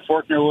out.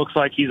 Forkner looks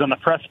like he's on the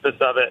precipice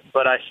of it,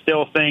 but I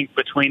still think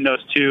between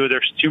those two,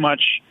 there's too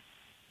much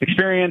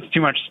experience,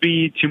 too much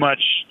speed, too much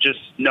just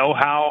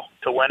know-how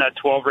to win a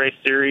 12-race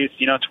series.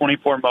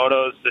 24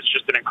 motos. It's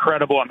just an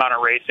incredible amount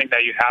of racing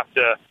that you have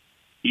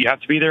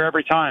to be there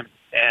every time,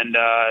 and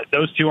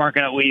those two aren't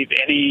going to leave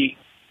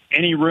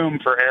any room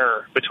for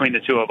error between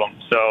the two of them.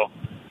 So,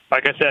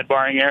 like I said,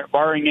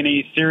 barring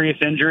any serious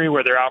injury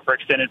where they're out for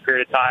extended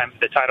period of time,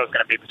 the title is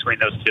going to be between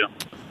those two.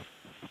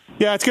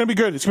 Yeah, it's going to be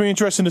good. It's going to be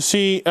interesting to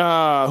see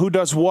who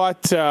does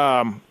what.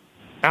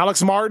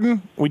 Alex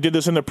Martin, we did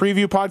this in the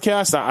preview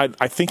podcast.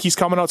 I think he's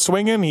coming out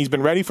swinging. He's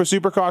been ready for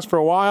Supercross for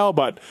a while,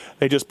 but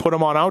they just put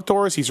him on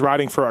outdoors. He's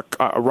riding for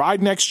a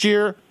ride next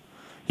year.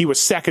 He was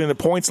second in the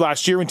points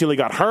last year until he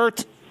got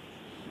hurt.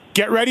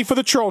 Get ready for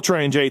the troll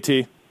train,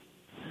 JT.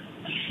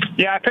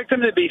 Yeah, I picked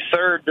him to be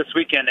third this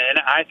weekend, and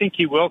I think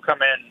he will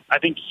come in. I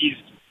think he's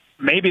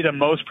maybe the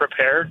most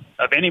prepared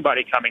of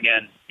anybody coming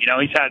in.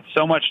 He's had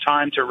so much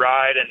time to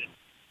ride and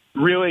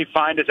really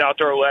find his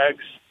outdoor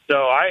legs. So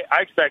I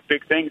expect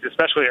big things,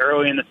 especially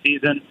early in the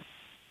season.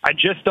 I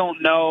just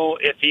don't know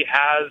if he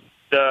has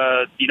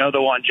the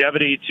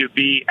longevity to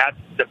be at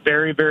the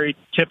very, very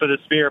tip of the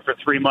spear for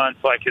 3 months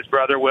like his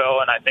brother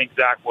will, and I think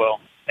Zach will.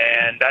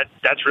 And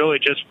that's really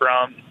just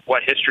from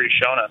what history's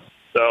shown us.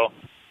 So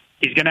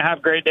he's going to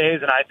have great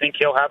days, and I think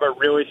he'll have a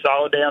really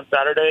solid day on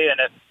Saturday. And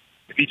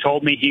if he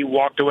told me he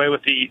walked away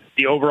with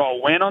the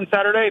overall win on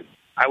Saturday,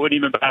 I wouldn't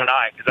even bat an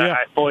eye because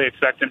I fully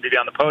expect him to be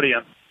on the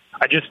podium.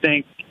 I just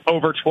think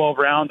over 12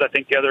 rounds, I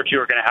think the other two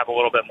are going to have a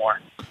little bit more.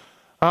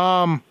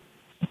 I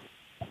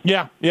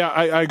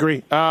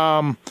agree.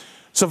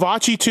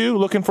 Savachi, too,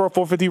 looking for a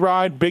 450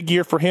 ride. Big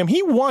year for him.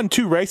 He won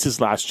 2 races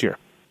last year.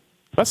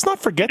 Let's not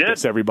forget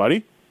this,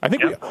 everybody. I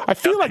think I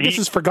feel like this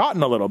is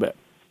forgotten a little bit.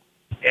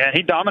 Yeah,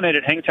 he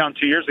dominated Hangtown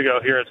 2 years ago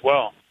here as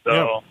well.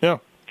 So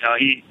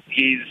he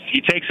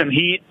takes some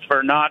heat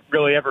for not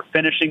really ever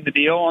finishing the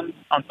deal on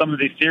some of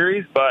these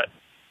series, but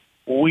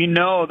we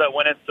know that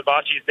when it's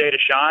Savachi's day to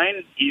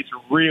shine, he's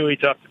really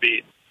tough to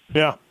beat.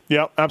 Yeah,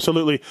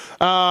 absolutely.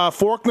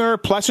 Forkner,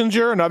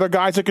 Plessinger, and other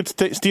guys that could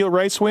steal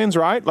race wins,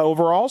 right?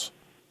 Overalls?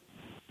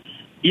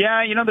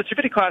 Yeah, the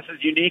 250 class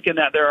is unique in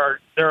that there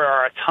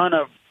are a ton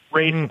of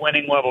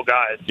race-winning level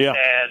guys. Yeah.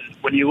 And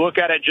when you look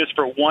at it just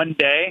for one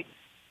day,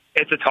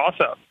 it's a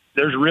toss-up.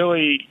 There's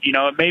really,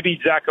 maybe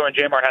Zacho and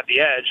J-Mart have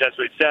the edge, as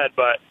we've said,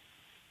 but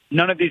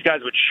none of these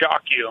guys would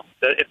shock you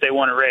if they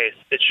won a race.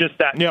 It's just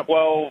that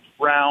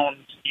 12-round,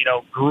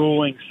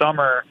 grueling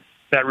summer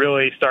that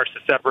really starts to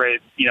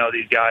separate,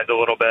 these guys a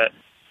little bit.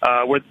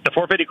 With the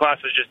 450 class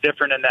is just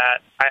different in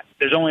that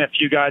there's only a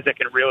few guys that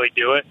can really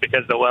do it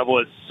because the level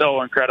is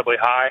so incredibly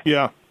high.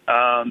 Yeah.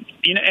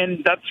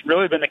 And that's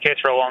really been the case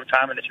for a long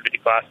time in the 250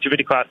 class.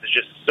 250 class is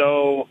just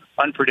so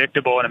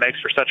unpredictable, and it makes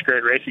for such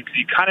great racing because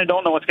you kind of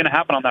don't know what's going to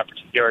happen on that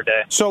particular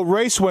day. So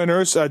race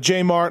winners,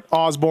 J-Mart,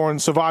 Osborne,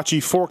 Savachi,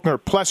 Forkner,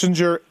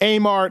 Plessinger,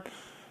 Amart,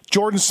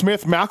 Jordan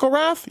Smith,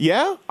 McElrath?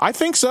 Yeah, I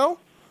think so.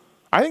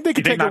 I think they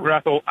could take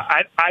McElrath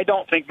I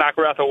don't think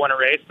McElrath will win a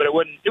race, but it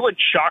wouldn't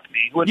shock me.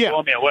 It wouldn't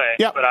blow me away,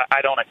 but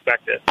I don't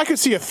expect it. I could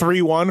see a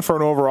 3-1 for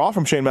an overall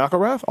from Shane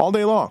McElrath all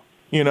day long.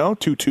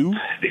 2-2.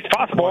 It's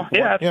possible.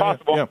 It's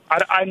possible. Yeah.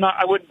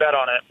 I wouldn't bet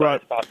on it,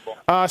 but it's possible.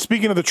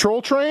 Speaking of the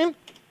troll train,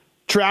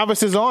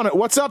 Travis is on it.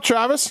 What's up,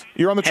 Travis?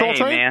 You're on the troll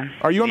train? Man.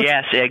 Are you on the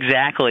Yes,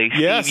 exactly.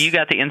 Yes. Steve, you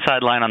got the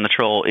inside line on the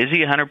troll. Is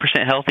he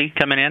 100% healthy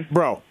coming in?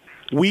 Bro,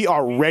 we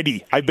are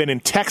ready. I've been in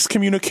text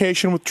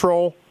communication with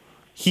Troll.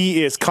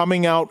 He is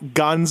coming out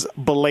guns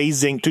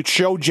blazing to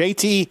show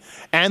JT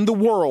and the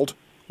world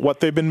what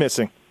they've been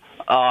missing.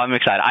 Oh, I'm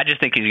excited. I just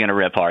think he's going to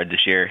rip hard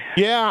this year.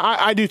 Yeah,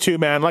 I do too,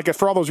 man. Like,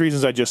 for all those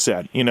reasons I just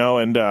said, and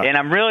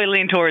I'm really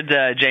leaning towards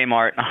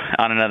J-Mart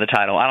on another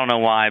title. I don't know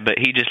why, but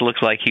he just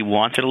looks like he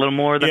wants it a little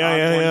more than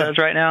Osborne does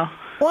right now.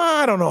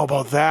 Well, I don't know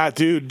about that,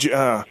 dude.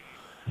 I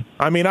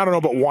don't know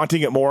about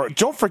wanting it more.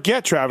 Don't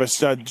forget,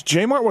 Travis,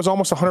 J-Mart was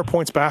almost 100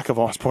 points back of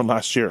Osborne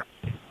last year.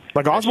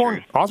 Like,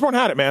 Osborne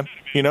had it, man,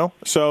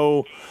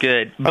 so.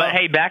 Good. But,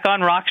 hey, back on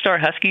Rockstar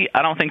Husky,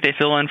 I don't think they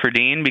fill in for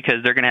Dean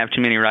because they're going to have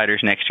too many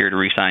riders next year to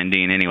re-sign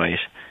Dean anyways.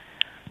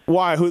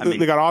 Why?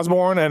 They got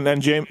Osborne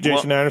and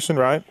Jason Anderson,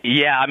 right?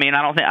 Yeah, I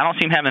don't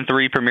see him having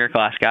 3 premier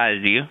class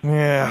guys, do you?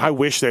 Yeah, I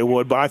wish they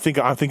would, but I think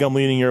I'm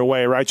leaning your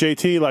way, right,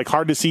 JT? Like,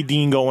 hard to see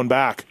Dean going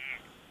back.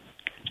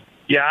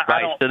 Yeah,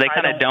 right. So they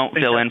kind of don't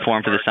fill in for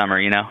him for the summer,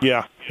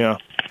 Yeah.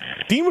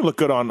 Dean would look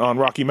good on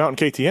Rocky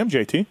Mountain KTM,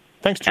 JT.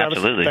 Thanks, Travis.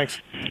 Absolutely. Thanks.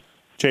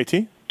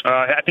 JT?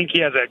 I think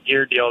he has a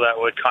gear deal that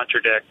would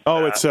contradict.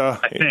 Oh, it's I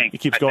think he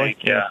keeps going.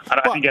 Yeah,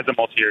 I think he has a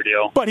multi-year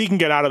deal. But he can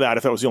get out of that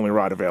if that was the only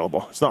ride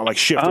available. It's not like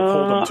shift will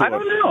hold him to it. I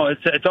don't know.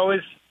 It's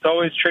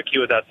always tricky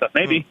with that stuff.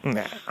 Maybe.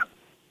 Nah.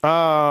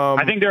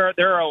 I think there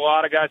are a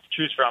lot of guys to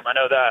choose from. I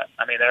know that.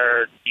 I mean,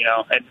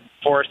 and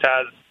Forrest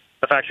has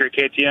the factory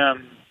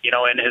KTM,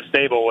 in his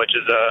stable, which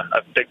is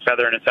a big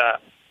feather in his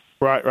hat.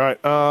 Right.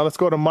 Let's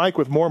go to Mike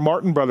with more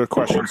Martin Brothers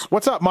questions.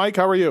 What's up, Mike?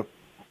 How are you?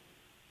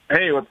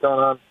 Hey, what's going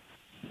on?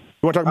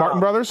 You want to talk Martin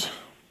Brothers?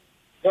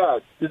 Yeah.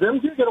 Do them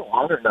two get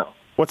along or no?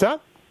 What's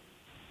that?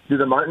 Do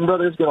the Martin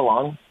brothers get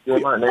along?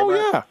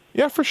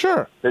 Yeah, for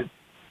sure.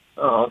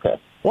 Okay.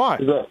 Why?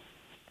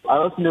 I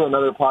listened to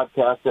another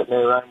podcast that may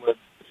rhyme with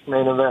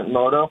Main Event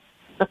Moto.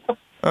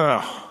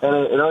 Oh. And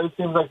it always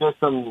seems like there's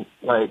some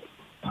hate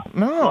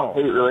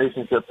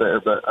relationship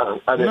there, but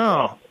I didn't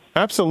know.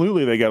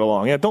 Absolutely they get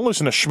along. Yeah, don't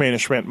listen to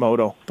Schmant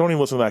Moto. Don't even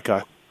listen to that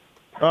guy.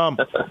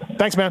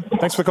 Thanks, man.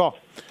 Thanks for the call.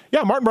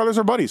 Yeah, Martin Brothers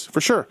are buddies,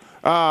 for sure.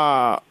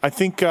 I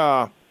think,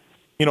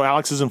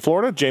 Alex is in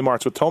Florida.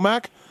 J-Mart's with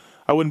Tomac.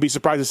 I wouldn't be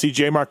surprised to see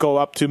J-Mart go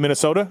up to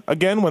Minnesota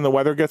again when the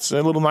weather gets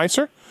a little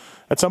nicer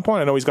at some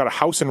point. I know he's got a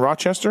house in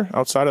Rochester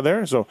outside of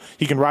there, so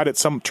he can ride at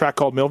some track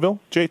called Millville,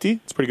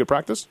 JT. It's pretty good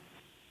practice.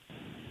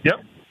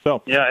 Yep.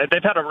 So yeah,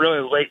 they've had a really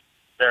late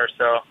there,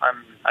 so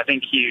I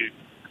think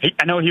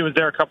I know he was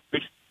there a couple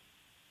weeks.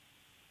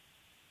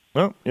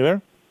 Oh, you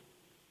there?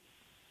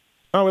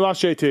 Oh, we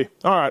lost JT.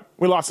 All right,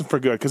 we lost him for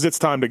good because it's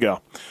time to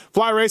go.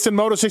 Fly Racing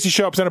Moto 60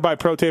 Show presented by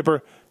Pro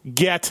Taper,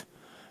 Get,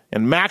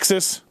 and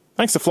Matthes.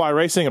 Thanks to Fly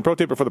Racing and Pro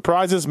Taper for the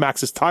prizes.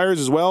 Matthes Tires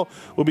as well.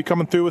 We'll be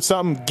coming through with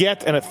something.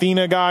 Get and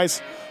Athena,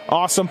 guys.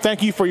 Awesome.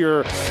 Thank you for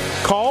your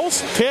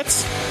calls,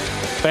 Tits.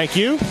 Thank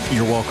you.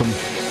 You're welcome.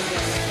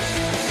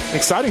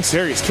 Exciting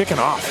series kicking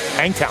off.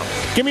 Hangtown.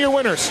 Give me your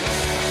winners.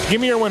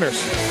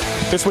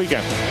 This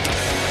weekend.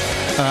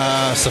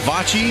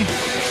 Savachi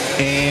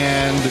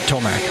and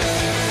Tomac.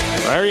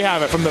 There you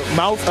have it. From the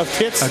mouth of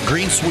Tits. A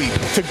green sweep.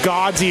 To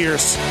God's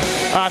ears.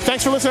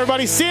 Thanks for listening,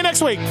 everybody. See you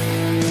next week.